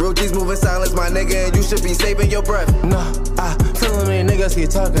 Real G's moving silence, my nigga, and you should be saving your breath. Feeling me, niggas keep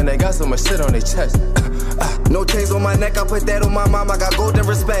talking, they got so much shit on their chest. No chains on my neck, I put that on my mom, I got golden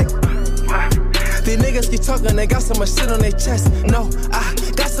respect. These niggas keep talking, they got so much shit on their chest. No, I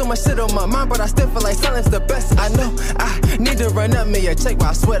got so much shit on my mind, but I still feel like silence the best. I know I need to run up me a check, but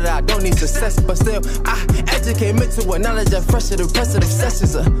I swear that I don't need success. But still, I educate mental with knowledge and fresh to the rest of the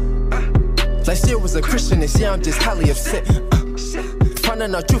sessions. Like she was a Christian and she, I'm just highly upset.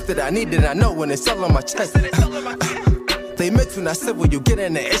 Finding out truth that I need, that I know when it's all on my chest. They mental, not civil, you get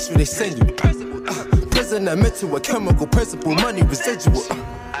in the issue, they send you. Prisoner mental, a chemical principle, money residual.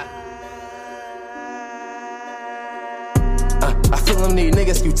 I feel them these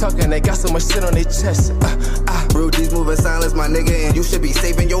niggas keep talking, they got so much shit on their chest. Real G's moving silence, my nigga, and you should be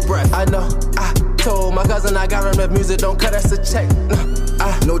saving your breath. I know, I told my cousin I got him if music don't cut us a check.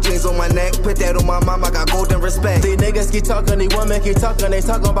 No chains on my neck, put that on my mom, I got golden respect. These niggas keep talking, these women keep talking, they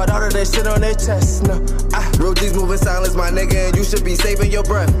talking about all of that shit on their chest. Real G's moving silence, my nigga, and you should be saving your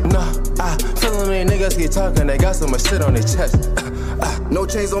breath. Feeling me, niggas keep talking, they got so much shit on their chest. No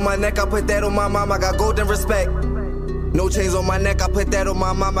chains on my neck, I put that on my mom, I got golden respect. No chains on my neck, I put that on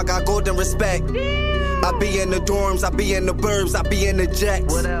my mom, I got golden respect. I be in the dorms, I be in the burbs, I be in the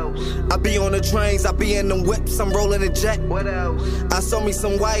jets. What else? I be on the trains, I be in them whips, I'm rolling a jet. What else? I saw me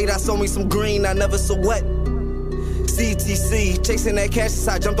some white, I saw me some green, I never saw wet. CTC, chasing that cash since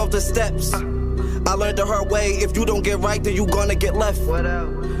I jumped off the steps. I learned the hard way, if you don't get right, then you gonna get left. What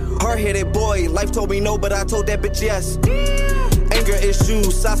else? Hard-headed boy, life told me no, but I told that bitch yes. Anger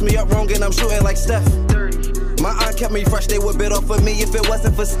issues, size me up wrong and I'm shooting like Steph. My aunt kept me fresh, they would bid off of me if it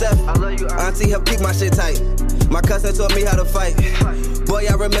wasn't for Steph. I love you, auntie helped keep my shit tight. My cousin taught me how to fight. Boy,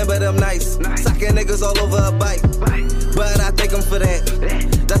 I remember them nights. Socking niggas all over a bike. But I thank them for that.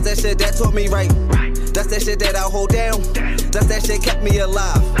 That's that shit that taught me right. That's that shit that I hold down. That's that shit kept me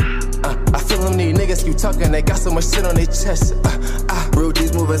alive. I feel them these niggas keep talking, they got so much shit on their chest. Real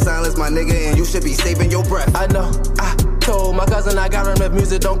G's moving silence, my nigga, and you should be saving your breath. I know, I told my cousin I got him if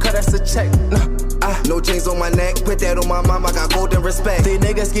music don't cut us a check. No chains on my neck, put that on my mom, I got golden respect. These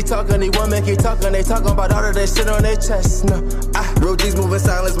niggas keep talking, these women keep talking, they talking about all of that shit on their chest. Real G's moving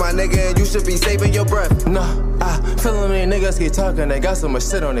silence, my nigga, and you should be saving your breath. Feeling me, niggas keep talking, they got so much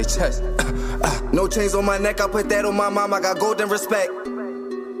shit on their chest. No chains on my neck, I put that on my mom, I got golden respect.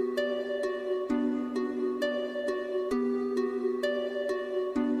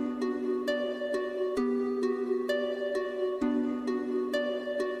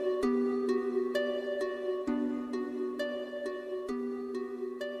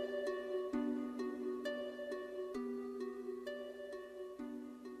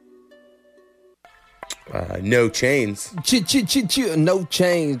 No chains. No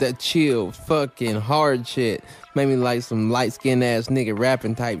chains, that chill, fucking hard shit. Made me like some light-skinned ass nigga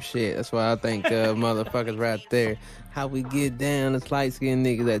rapping type shit. That's why I think motherfuckers right there. How we get down, it's light-skinned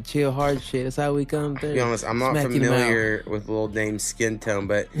niggas that chill hard shit. That's how we come through. To be honest, I'm not familiar with Lil Dame's skin tone,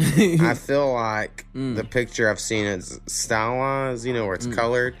 but I feel like the picture I've seen is stylized, you know, where it's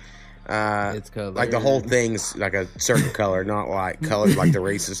colored. It's colored. Like the whole thing's like a certain color, not like colored like the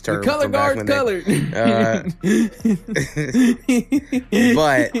racist term. The color guard's colored.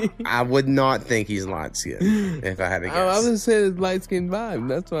 But I would not think he's light skinned if I had to guess. I would say it's light skinned vibe.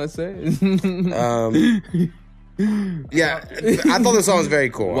 That's what I said. Yeah, I thought the song was very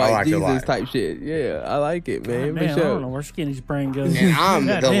cool. White I liked it a Jesus lot. type shit. Yeah, I like it, man. Man, For I sure. don't know where Skinny's brain goes. And I'm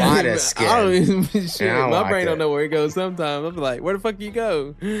the lightest skin. I don't even shit. And I My like brain it. don't know where it goes sometimes. I'm like, where the fuck you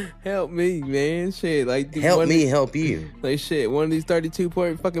go? Help me, man. Shit. Like Help me help you. Like shit. One of these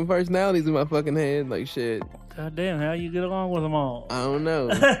 32-point fucking personalities in my fucking head. Like shit. God damn, how you get along with them all? I don't know.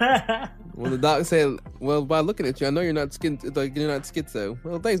 When the doc said, well, by looking at you, I know you're not you're not schizo.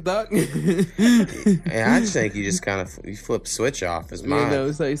 Well, thanks, doc. Yeah, I just think you just kind of you flip switch off is my,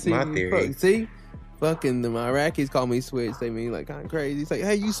 it's like, see, my theory. Fucking the Iraqis call me switch. They mean like kind of crazy. It's like,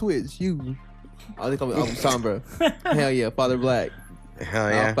 hey, you switch, you. Oh, they call me Sombra. Hell yeah, Father Black.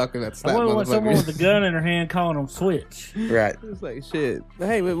 Hell yeah. I'm fucking that I slap wouldn't want someone motherfucker. with a gun in her hand calling them switch. Right. It's like shit.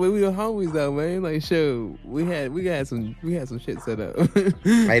 Hey, we were homies though, man. Like, show we had some shit set up.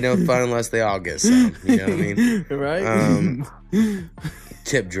 Ain't no fun unless they all get some. You know what I mean? Right.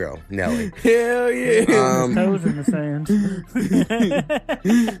 Tip drill, Nelly. Hell yeah. Toes in the sand.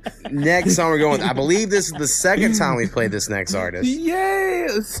 Next song we're going with, I believe this is the second time we played this next artist. Yeah,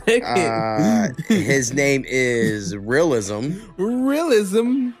 second. His name is Realism.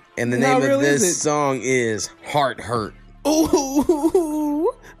 Realism. And the How name real of is this it? song is Heart Hurt.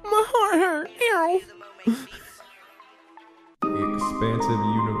 Ooh, my heart hurt. Ow. The expansive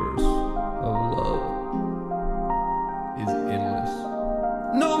universe of love is endless.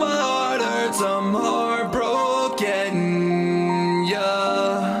 No, my heart hurts, I'm heartbroken,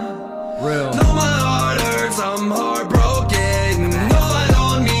 yeah. Real. No, my heart hurts, I'm heartbroken. No, I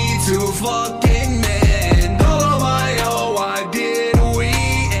don't need to fucking mend. All of my why did we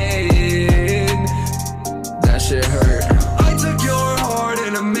end? That shit hurt. I took your heart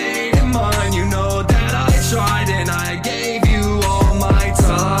and I made it mine. You know that I tried and I gave you all my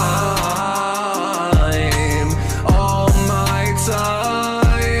time. All my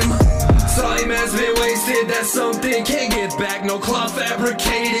time. Time has been wasted, that's something can't get back. No cloth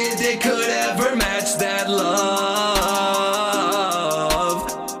fabricated that could ever match that love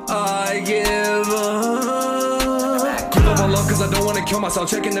I give up. Give up on love cause I don't wanna kill myself.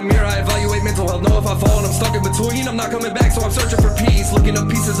 Check in the mirror, I evaluate mental health. Know if I fall and I'm stuck in between, I'm not coming back, so I'm searching for peace. Looking up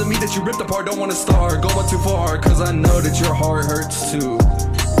pieces of me that you ripped apart. Don't wanna start going too far cause I know that your heart hurts too.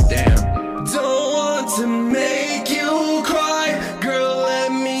 Damn. Don't want to make you cry, girl,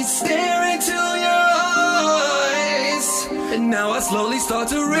 let me stare into your eyes. And now I slowly start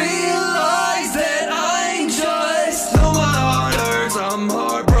to realize that I'm just. No, my heart hurts, I'm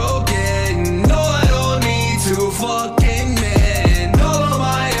heartbroken. No, I don't need to fucking mend. All of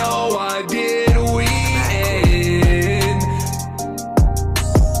my why did we end?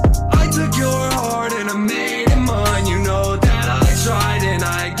 I took your heart and I made it mine. You know that I tried and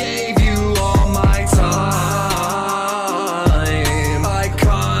I gave you all my time. I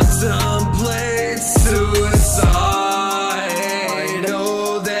contemplate suicide. I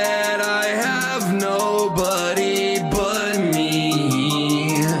know that I have nobody but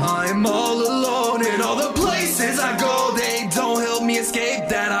me. I'm all alone in all the places I go. They don't help me escape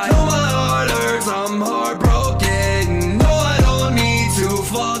that. I know my heart hurts, I'm heartbroken. No, I don't need to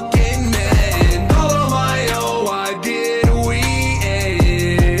fucking mend. All of my why did we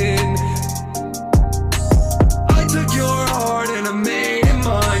end? I took your heart and I made it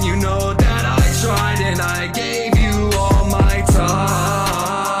mine. You know that I tried and I gave you all my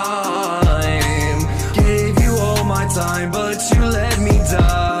time. Gave you all my time, but you let me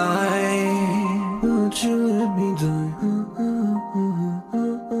die. But you let me die.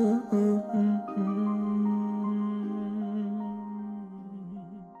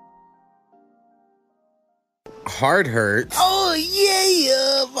 Heart Hurt. Oh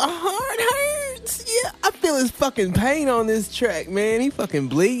yeah, my heart hurts. Yeah, I feel his fucking pain on this track, man. He fucking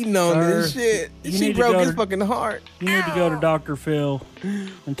bleeding on this shit. you She need to broke go his to- fucking heart. You need to go to Dr. Phil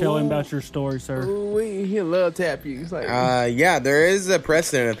and tell him about your story, sir. Ooh, he'll love tap you. It's like, Yeah, there is a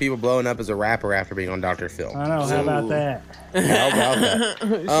precedent of people blowing up as a rapper after being on Dr. Phil. I know. How about that? How about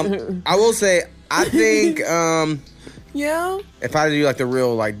that? I will say, I think Yeah. If I had to do like the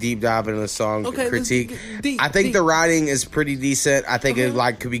real like deep dive into the song critique, I think the writing is pretty decent. I think it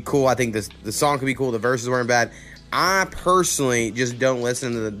like could be cool. I think the song could be cool. The verses weren't bad. I personally just don't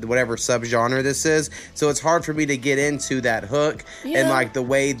listen to whatever subgenre this is, so it's hard for me to get into that hook and like the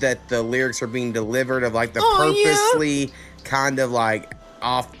way that the lyrics are being delivered of like the purposely kind of like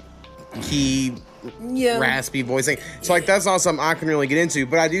off key raspy voicing. So like that's not something I can really get into,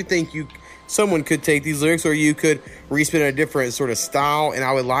 but I do think someone could take these lyrics or you could respin a different sort of style and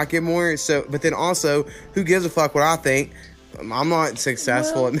I would like it more. So, but then also, who gives a fuck what I think? I'm not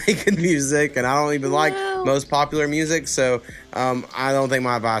successful at making music and I don't even like most popular music, so I don't think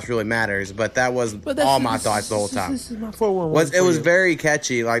my advice really matters. But that was all my thoughts the whole time. This is my 411. It was very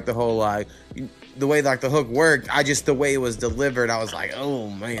catchy, like the whole like the way like the hook worked. The way it was delivered, I was like, oh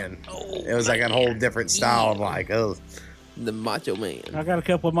man, it was like a whole different style of like, oh. The Macho Man. I got a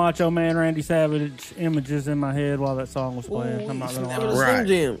couple of Macho Man, Randy Savage images in my head while that song was playing. I'm not gonna lie. Slim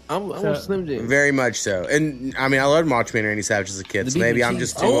Jim. I'm a Slim Jim. Very much so. And I mean, I loved Macho Man and Randy Savage as a kid, so maybe I'm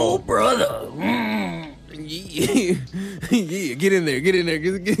just too old. Brother. Yeah. Get in there.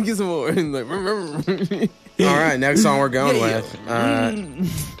 Get some more. Like, all right, next song we're going with. I'm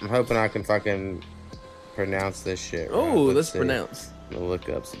hoping I can fucking pronounce this shit. Right? Oh, let's pronounce. I'll look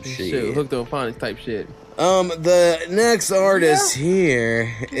up some shit. Hooked on phonics type shit. The next artist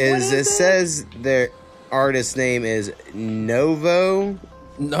here is, it says their artist name is Novo.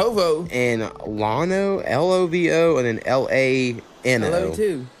 And Lano, L-O-V-O, and then L-A-N-O. L-O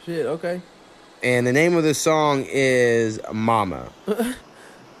too. Shit, okay. And the name of the song is Mama.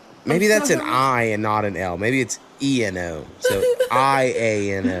 Maybe that's an I and not an L. Maybe it's E-N-O. So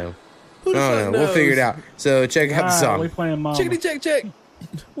I-A-N-O. I don't know. We'll figure it out. So check out the song. We playing Mama. Chickity check.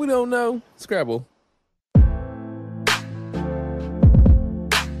 We don't know. Scrabble.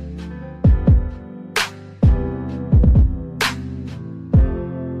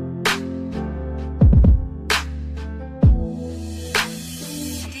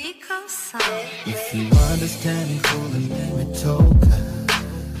 If you understand it fully, let me talk.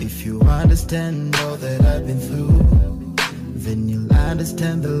 If you understand all that I've been through, then you'll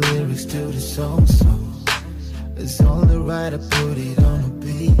understand the lyrics to the song. It's only right I put it on a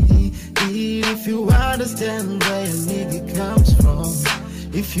beat. If you understand where your nigga comes from,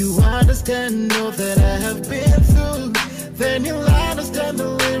 if you understand all that I have been through, then you'll understand the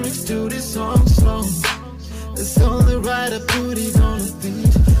lyrics to this song. It's only right I put it on a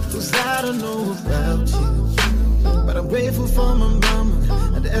beat. Cause I don't know about you, but I'm grateful for my mama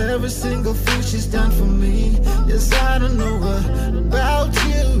and every single thing she's done for me. Yes, I don't know about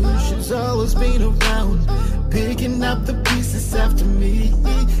you. She's always been around, picking up the pieces after me.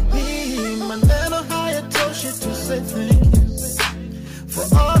 My little higher told you to say thank you for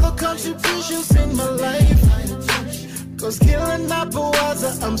all the contributions in my life. Cause killing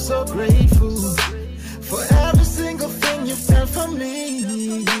Apawaza, I'm so grateful for every single thing you've done for me.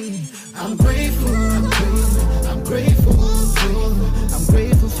 I'm grateful, I'm grateful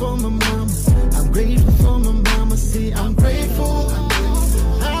for my mama. I'm grateful for my mama. See, I'm grateful for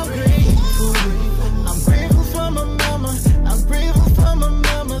my mama. I'm grateful for my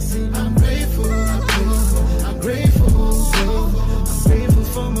mama. See, I'm grateful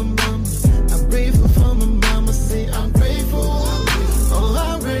for my mama. I'm grateful for my mama. See, I'm grateful. Oh,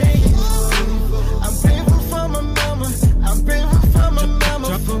 I'm grateful for my mama. I'm grateful for my mama.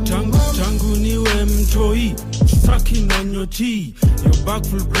 Tangu niwe mtoi, sucking on your tea. Your back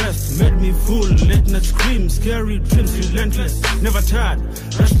full breath made me full. Late night scream, scary dreams, relentless, never tired.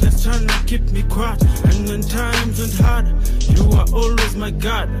 Restless trying to keep me quiet. And when times went hard, you were always my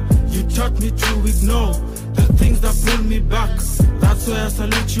God. You taught me to ignore the things that pull me back. That's why I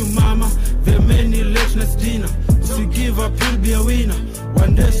salute you, mama. There are many late nights dinner. If you give up, you'll be a winner.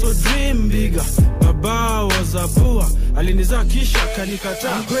 One day, so dream bigger. Baba was a poor. Aliniza kisha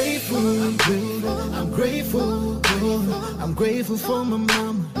kanikata. I'm grateful for my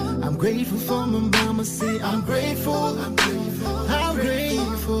mama. I'm grateful for my mama. See, I'm grateful for my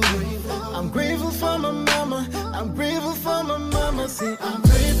mama. I'm grateful for my mama. See, I'm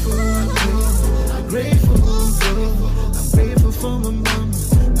grateful for my mama.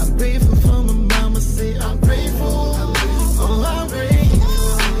 I'm grateful for my mama. See, I'm grateful. Oh, I'm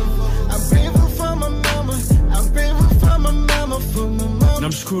grateful for my mama. I'm grateful for my mama. For my mama.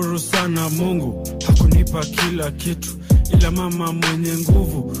 Namshukuru sana Mungu hakunipa kila kitu, ila mama mwenye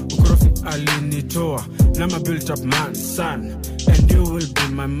nguvu ukorofi alinitoa. Now I'm a built up man, son, and you will be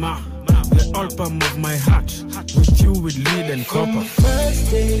my ma. The album of my heart, with you with lead and copper. From the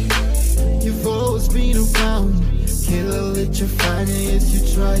first day, you've always been around. Killer lit your fire, yes you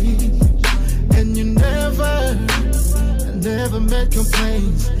tried. and you never met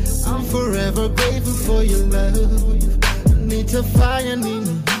complaints. I'm forever grateful for your love. Nitafanya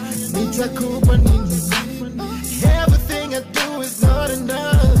nini, nitakupa nini. Everything I do is not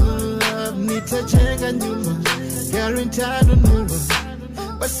enough. Nitajenga nyuma, guaranteed nyuma,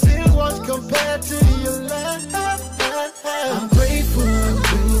 but still won't compare to your love. I'm grateful,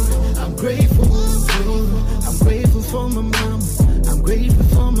 I'm grateful, I'm grateful for my mama. I'm grateful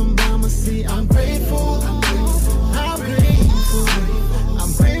for my mama. See, I'm grateful, I'm grateful,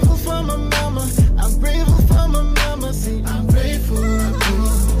 I'm grateful for my mama. I'm grateful for my mama. See, I'm grateful,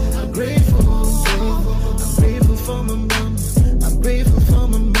 I'm grateful, I'm grateful for my mama. I'm grateful for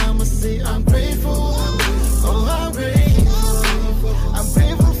my mama. See, I'm grateful, oh, I'm grateful. I'm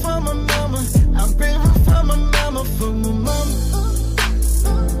grateful for my mama. I'm grateful for my mama, for my mama.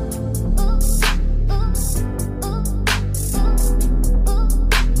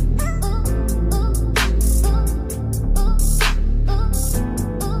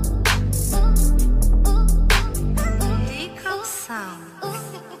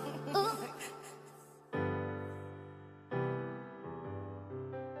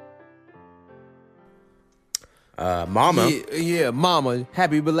 Mama. Yeah, mama.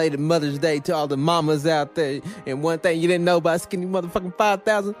 Happy belated Mother's Day to all the mamas out there. And one thing you didn't know about Skinny motherfucking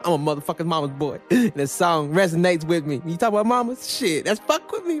 5,000, I'm a motherfucking mama's boy. And the song resonates with me. You talk about mamas? Shit, that's fuck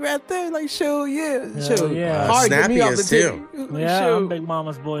with me right there. Like, sure, yeah. Sure. Yeah. Hard to Snappy me off is the too. tip. Yeah, Sure. I'm big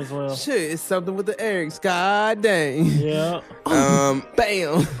mama's boy as well. Shit, it's something with the Erics. God dang. Yeah.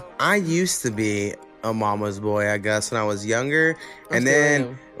 Bam. I used to be a mama's boy, I guess, when I was younger. And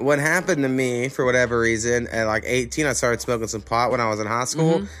then what happened to me, for whatever reason, at like 18, I started smoking some pot when I was in high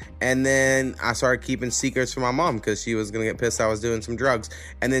school. Mhm. And then I started keeping secrets from my mom because she was going to get pissed I was doing some drugs.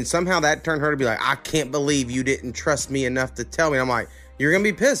 And then somehow that turned her to be like, I can't believe you didn't trust me enough to tell me. And I'm like, you're going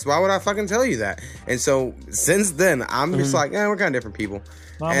to be pissed. Why would I fucking tell you that? And so since then, I'm just like, we're kind of different people.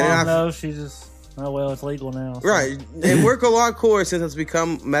 My mom knows. She just... Oh, well, it's legal now. So. Right. And we're a lot cooler since it's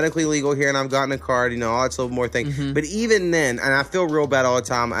become medically legal here and I've gotten a card, all that's a little more thing. But even then, and I feel real bad all the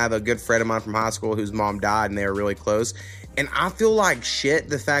time, I have a good friend of mine from high school whose mom died and they were really close. And I feel like shit,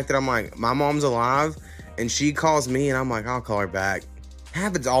 the fact that I'm like, my mom's alive and she calls me and I'm like, I'll call her back.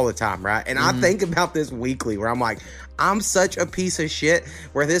 Happens all the time, right? And I think about this weekly where I'm like, I'm such a piece of shit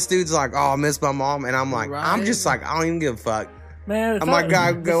where this dude's like, oh, I miss my mom. And I'm like, I'm just like, I don't even give a fuck. Man, I'm like,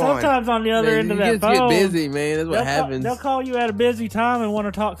 God, go on. Sometimes on the other end of that phone, get busy, man. That's what happens. They'll call you at a busy time and want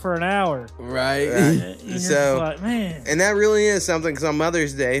to talk for an hour. Right. So, like, man. And that really is something, because on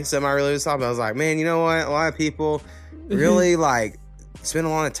Mother's Day, something I really was talking about, I was like, man, you know what? A lot of people really, like, spend a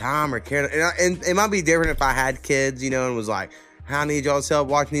lot of time or care. And it might be different if I had kids, and was like, how I need y'all's help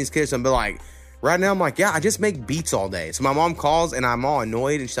watching these kids. But like, right now, I'm like, yeah, I just make beats all day. So my mom calls, and I'm all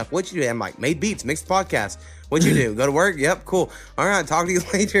annoyed and stuff. What you do? I'm like, made beats, mixed podcast. What'd you do? Go to work? Yep, cool. All right, talk to you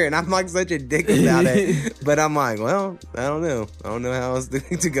later. And I'm like such a dick about it. But I'm like, well, I don't know. I don't know how else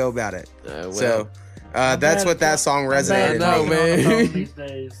to go about it. So that's what that song resonated with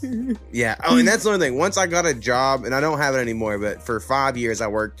me. Yeah. Oh, and that's the only thing. Once I got a job, and I don't have it anymore, but for 5 years I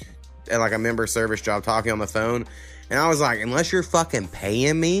worked at like a member service job talking on the phone. And I was like, unless you're fucking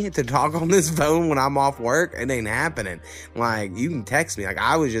paying me to talk on this phone when I'm off work, it ain't happening. Like, you can text me. Like,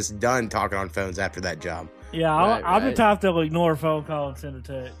 I was just done talking on phones after that job. Yeah, I'm the type that'll ignore a phone call and send a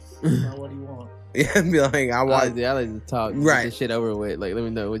text. What do you want? Yeah, be like, I like to talk. Get this shit over with. Like, let me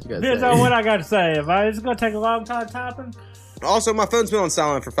know what you got to say. Depends on what I got to say. If it's going to take a long time typing. Also, my phone's been on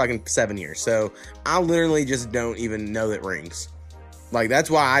silent for fucking 7 years, so I literally just don't even know it rings. Like,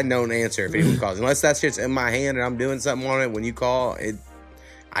 that's why I don't answer if anyone calls. Unless that shit's in my hand and I'm doing something on it, when you call,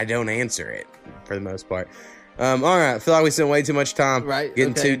 I don't answer it for the most part. All right, I feel like we spent way too much time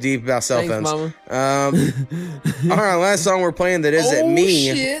getting too deep about cell phones. Mama. All right, last song we're playing that isn't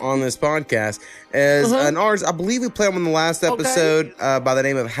me on this podcast is an artist. I believe we played him in the last episode by the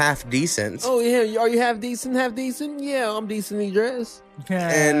name of Half Decent. Oh, yeah. Are you half decent? Half decent? Yeah, I'm decently dressed.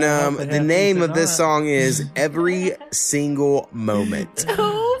 And the name of this song is Every Single Moment.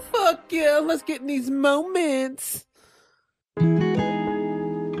 Oh, fuck yeah. Let's get in these moments.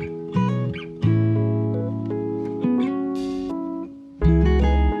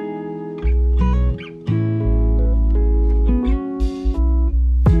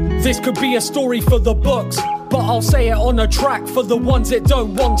 This could be a story for the books, but I'll say it on a track for the ones that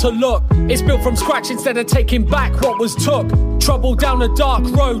don't want to look. It's built from scratch instead of taking back what was took. Trouble down a dark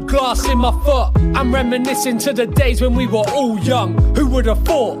road, glass in my foot. I'm reminiscing to the days when we were all young. Who would have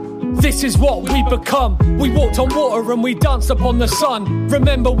thought? This is what we become. We walked on water and we danced upon the sun.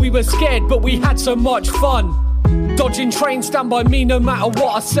 Remember we were scared but we had so much fun. Dodging trains, stand by me no matter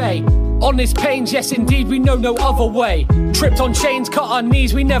what I say. Honest pains, yes indeed, we know no other way. Tripped on chains, cut our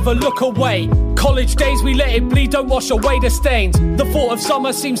knees, we never look away. College days, we let it bleed, don't wash away the stains. The thought of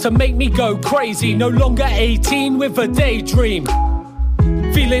summer seems to make me go crazy. No longer 18 with a daydream.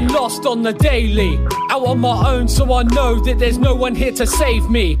 Feeling lost on the daily. Out on my own, so I know that there's no one here to save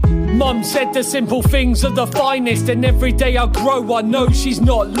me. Mum said the simple things are the finest, and every day I grow, I know she's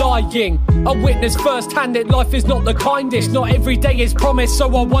not lying. I witness firsthand that life is not the kindest. Not every day is promised,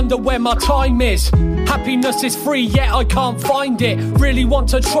 so I wonder where my time is. Happiness is free, yet I can't find it. Really want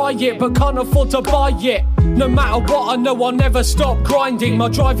to try it, but can't afford to buy it. No matter what, I know I'll never stop grinding. My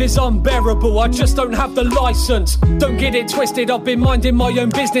drive is unbearable, I just don't have the license. Don't get it twisted, I've been minding my own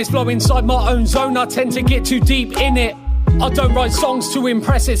business. Flow inside my own zone, I tend to get too deep in it. I don't write songs to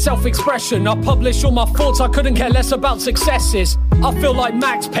impress, it's self-expression. I publish all my thoughts, I couldn't care less about successes. I feel like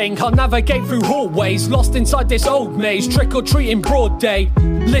Max Payne, can't navigate through hallways. Lost inside this old maze, trick-or-treat in broad day.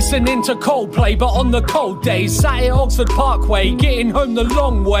 Listening to Coldplay, but on the cold days. Sat at Oxford Parkway, getting home the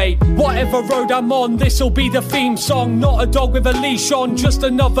long way. Whatever road I'm on, this'll be the theme song. Not a dog with a leash on, just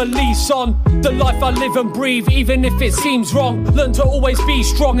another lease on the life I live and breathe, even if it seems wrong. Learn to always be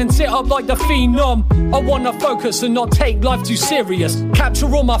strong and sit up like the phenom. I wanna focus and not take life too serious. Capture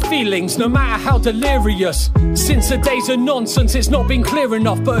all my feelings, no matter how delirious. Since the days of nonsense, it's not been clear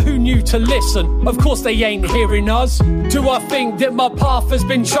enough, but who knew to listen? Of course they ain't hearing us. Do I think that my path has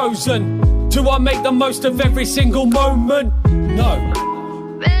been chosen? Do I make the most of every single moment? No.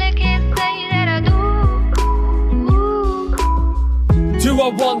 Do I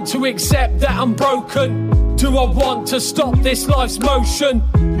want to accept that I'm broken? Do I want to stop this life's motion?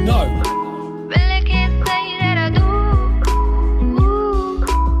 No.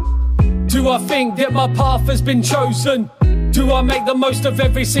 Do I think that my path has been chosen? Do I make the most of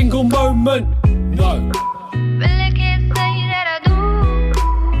every single moment? No.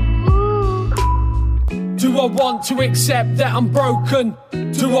 Do I want to accept that I'm broken?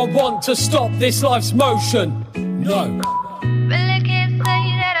 Do I want to stop this life's motion? No.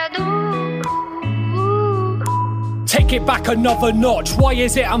 Take it back another notch. Why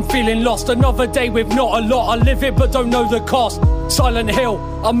is it I'm feeling lost? Another day with not a lot. I live it but don't know the cost. Silent Hill,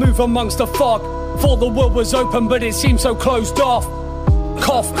 I move amongst the fog. Thought the world was open but it seems so closed off.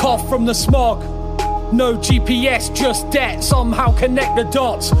 Cough, cough from the smog. No GPS, just debt. Somehow connect the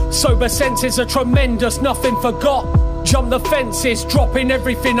dots. Sober senses are tremendous, nothing forgot. Jump the fences, dropping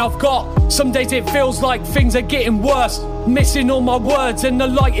everything I've got. Some days it feels like things are getting worse. Missing all my words and the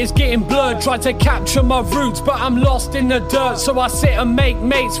light is getting blurred. Try to capture my roots but I'm lost in the dirt. So I sit and make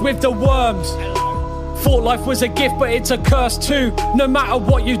mates with the worms. Thought life was a gift but it's a curse too. No matter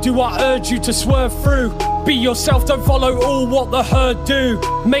what you do, I urge you to swerve through. Be yourself, don't follow all what the herd do.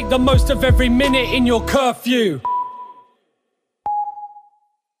 Make the most of every minute in your curfew.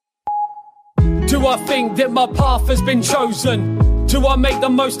 Do I think that my path has been chosen? Do I make the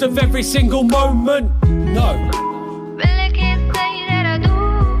most of every single moment? No.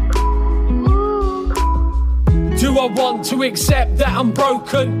 Do I want to accept that I'm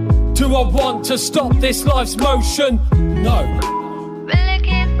broken? Do I want to stop this life's motion? No.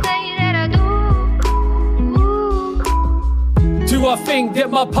 Do I think that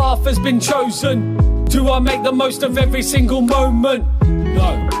my path has been chosen? Do I make the most of every single moment?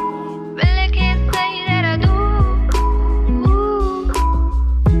 No.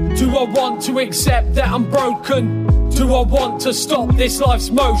 Do I want to accept that I'm broken? Do I want to stop this life's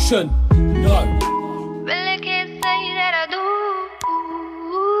motion? No.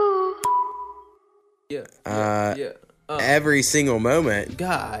 Every single moment.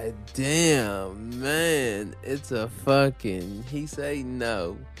 God damn, man. It's a fucking, he say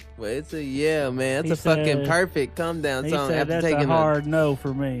no. Well, it's a yeah, man. That's a fucking perfect come down song. He said after that's taking a hard no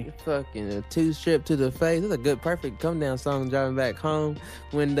for me. Fucking a two-strip to the face. That's a good, perfect come down song. Driving back home,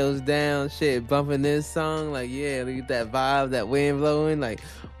 windows down, shit, bumping this song. Like, yeah, look at that vibe, that wind blowing. Like,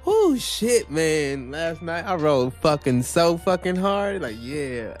 oh shit, man. Last night I rolled fucking so fucking hard. Like,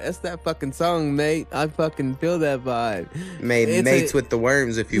 yeah, that's that fucking song, mate. I fucking feel that vibe. Made mates with the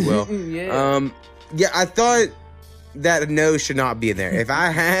worms, if you will. Yeah, I thought that no should not be there. If I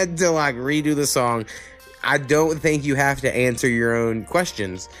had to like redo the song, I don't think you have to answer your own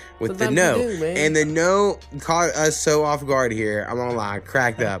questions with the no. And the no caught us so off guard here. I'm gonna lie,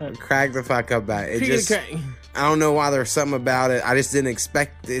 cracked the fuck up about it. It just, I don't know why there's something about it. I just didn't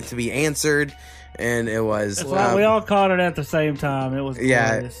expect it to be answered, and it was. We all caught it at the same time. It was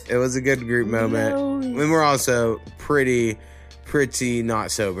glorious. It was a good group moment. And we're also pretty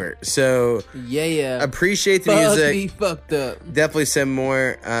not sober, so appreciate the music. Me fucked up. Definitely some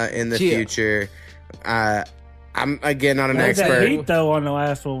more in the future. I'm again not an That expert. beat though on the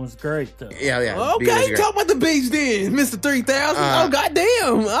last one was great though. Yeah. Okay, talk about the beats then, Mr. 3000. Oh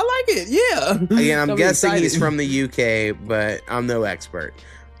goddamn, I like it. Yeah. Again, I'm Got me guessing he's excited. from the UK, but I'm no expert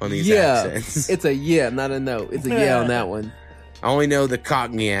on these Yeah, accents. it's a yeah, not a no. It's a yeah on that one. I only know the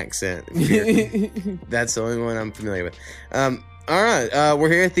Cockney accent. That's the only one I'm familiar with. All right, we're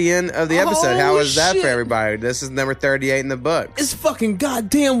here at the end of the episode. How was that for everybody? This is number 38 in the book. It's fucking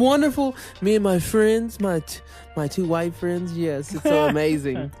goddamn wonderful. Me and my friends, my two white friends. Yes, it's so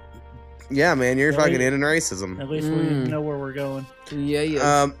amazing. Yeah, man, you're At fucking least- ending racism. At least we know where we're going.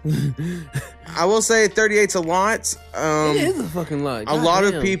 Yeah. I will say 38's a lot. It is a fucking lot. A lot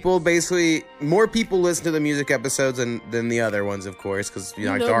of Goddamn. people, basically, more people listen to the music episodes than the other ones, of course, because You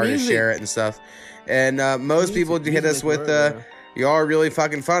like know, the artists music- share it and stuff. And most people hit us with, y'all are really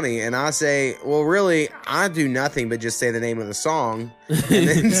fucking funny. And I say, well, really, I do nothing but just say the name of the song and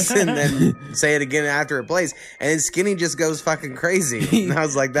then say it again after it plays. And then Skinny just goes fucking crazy. And I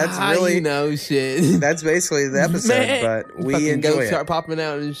was like, that's How really, you know shit. that's basically the episode, Man, but we fucking enjoy goats it. start popping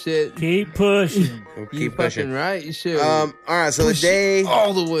out and shit. Keep pushing. We'll You keep pushing. fucking right. You should. All right, so Push the day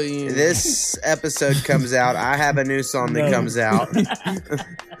all the way in. this episode comes out, I have a new song that No. comes out.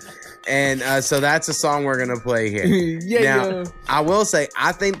 And so that's a song we're going to play here. Yeah. I will say,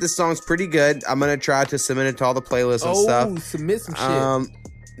 I think this song's pretty good. I'm going to try to submit it to all the playlists and stuff. Submit some shit.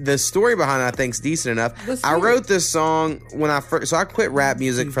 The story behind it, I think, is decent enough. Let's I hear wrote this song when I first... So I quit rap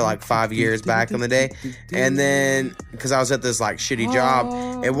music for like 5 years back in the day. And then... Because I was at this like shitty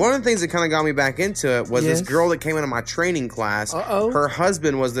job. And one of the things that kind of got me back into it was this Yes. girl that came into my training class. Uh-oh. Her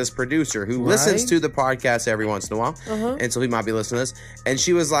husband was this producer who listens Right. to the podcast every once in a while. Uh-huh. And so he might be listening to this. And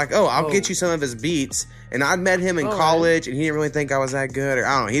she was like, oh, I'll get you some of his beats. And I'd met him in All right. college, and he didn't really think I was that good. Or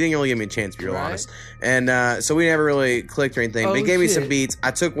I don't know. He didn't really give me a chance, to be real Right. honest. And so we never really clicked or anything. But he Oh, gave me some shit. beats.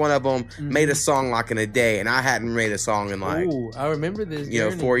 I took one of them, made a song like in a day. And I hadn't made a song in like, Ooh, I remember this.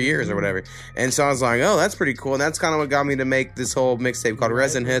 journey. 4 years or whatever. And so I was like, oh, that's pretty cool. And that's kind of what got me to make this whole mixtape called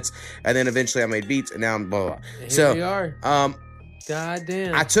Resin Hits. And then eventually I made beats, and now I'm blah, blah, blah. Here So, we are. God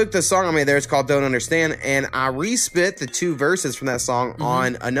damn. I took the song I made there, it's called Don't Understand, and I respit the two verses from that song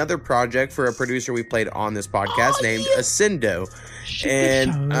on another project for a producer we played on this podcast named Ascendo.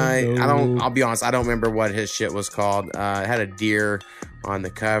 And I'll be honest, I don't remember what his shit was called. It had a deer on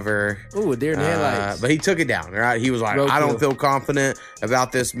the cover. Ooh, a deer in the headlights. But he took it down, right? He was like, Roadkill. I don't feel confident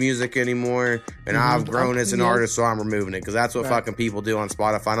about this music anymore, and I've grown as an artist, so I'm removing it, because that's what Right. fucking people do on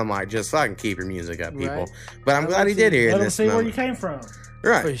Spotify. And I'm like, just fucking keep your music up, people. Right. But I'm glad he did here in Let them this see where moment. you came from.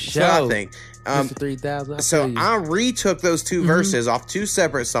 Right. For That's what I sure. think. Mr. 3000. So I retook those two verses off two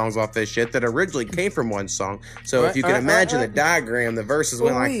separate songs off this shit that originally came from one song. So if you can imagine the diagram, the verses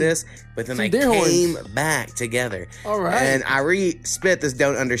went like Ooh-wee. this, but then Some they deer horns. came back together. All right. And I re-spit this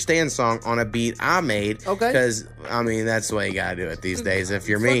Don't Understand song on a beat I made. Okay. Because, I mean, that's the way you gotta do it these days if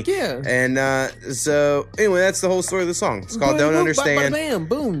you're me. Fuck yeah. And so, anyway, that's the whole story of the song. It's called Don't Understand. Bam,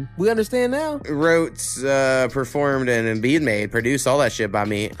 boom. We understand now. Wrote, performed, and beat made, produced, all that shit by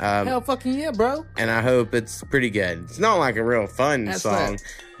me. Hell fucking yeah, bro. And I hope it's pretty good. It's not like a real fun That's song, fine.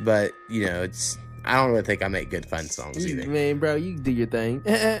 but it's. I don't really think I make good fun songs either. Man, bro, you do your thing.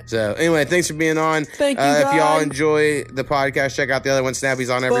 So anyway, thanks for being on. Thank you, If y'all guys. enjoy the podcast, check out the other one. Snappy's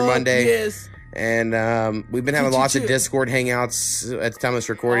on every Fuck Monday. yes. And we've been having lots of Discord hangouts at the time of this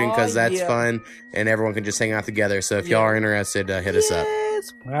recording because that's yeah. fun, and everyone can just hang out together. So if y'all are interested, hit us up.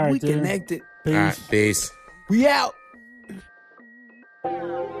 Yes. All right, We dude. connected. All right, peace. We out.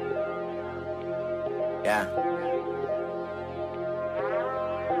 Yeah.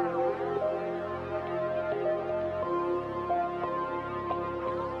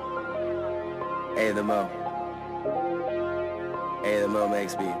 Hey, the Mo. Hey, the Mo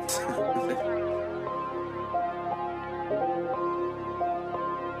makes beats.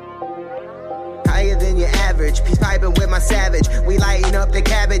 Higher than your average, peace piping with my savage. We lighting up the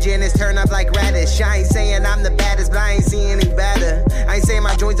cabbage and it's turn up like radish. I ain't saying I'm the baddest, but I ain't seeing any better. I ain't saying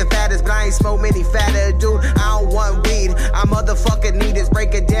my joints are fattest, but I ain't smoke many fatter. Dude, I don't want weed, I motherfucking need it.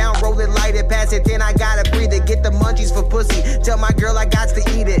 Break it down, roll it, light it, pass it, then I gotta breathe it. Get the munchies for pussy, tell my girl I got to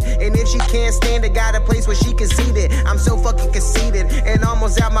eat it. And if she can't stand it, got a place where she can seat it. I'm so fucking conceited and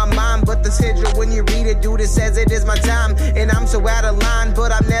almost out my mind. But the schedule when you read it, dude, it says it is my time. And I'm so out of line,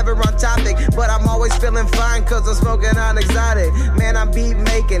 but I'm never on topic. But I'm always feeling fine, cause I'm smoking on exotic. Man, I'm beat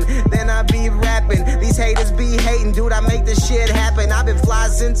making, then I be rapping. These haters be hating, dude, I make this shit happen. I've been fly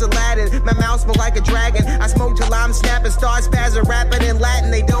since Aladdin, my mouth smoke like a dragon. I smoke till I'm snapping, start spazzing, rapping in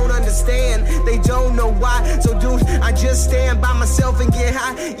Latin. They don't understand, they don't know why. So dude, I just stand by myself and get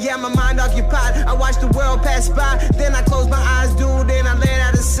high. Yeah, my mind occupied, I watch the world pass by. Then I close my eyes, dude, and I let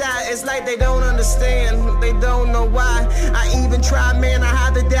out a sigh. It's like they don't understand. understand, they don't know why. I even try, man, I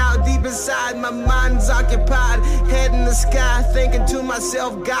hide the doubt deep inside. My mind's occupied, head in the sky, thinking to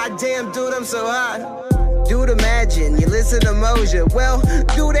myself, goddamn, dude, I'm so high. Dude, imagine you listen to Moja. Well,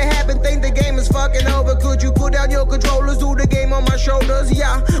 dude, it happened, think the game is fucking over. Could you put down your controllers, do the game on my shoulders?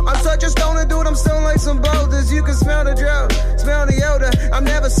 Yeah, I'm such a stoner, dude, I'm stone like some boulders. You can smell the drug, smell the odor. I'm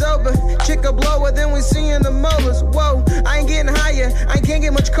never sober, chick a blower, then we see in the molars. Whoa, I ain't getting higher, I can't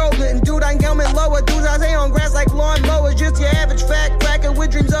get much colder. And dude, I ain't coming lower. Dudes, I stay on grass like lawn mowers. Just your average fat cracker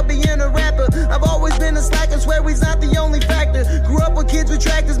with dreams of being a rapper. I've always been a slacker, swear we's not the only factor. Grew up with kids with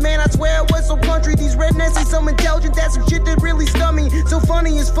tractors, man, I swear I was so country. These rednecks ain't so intelligent, that's some shit that really stung me. So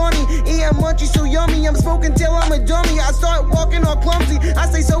funny is funny, yeah, munchy so yummy. I'm smoking till I'm a dummy. I start walking all clumsy, I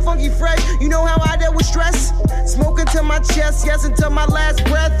stay so funky fresh. You know how I dealt with stress? Smoking to my chest, yes, until my last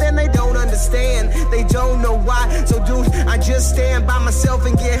breath. And they don't understand, they don't know why. So dude, I just stand by myself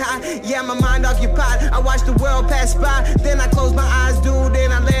and get high. Yeah, my mind occupied, I watch the world pass by. Then I close my eyes, dude,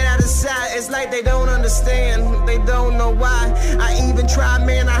 then I let out a sigh. It's like they don't understand, they don't know why. I even try,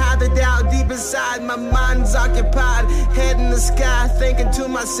 man, I hide the doubt deep inside. My mind's occupied, head in the sky, thinking to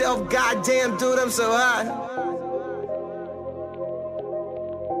myself, goddamn, dude, I'm so high.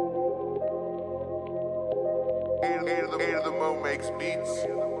 The Mo makes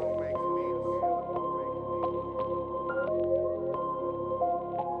beats.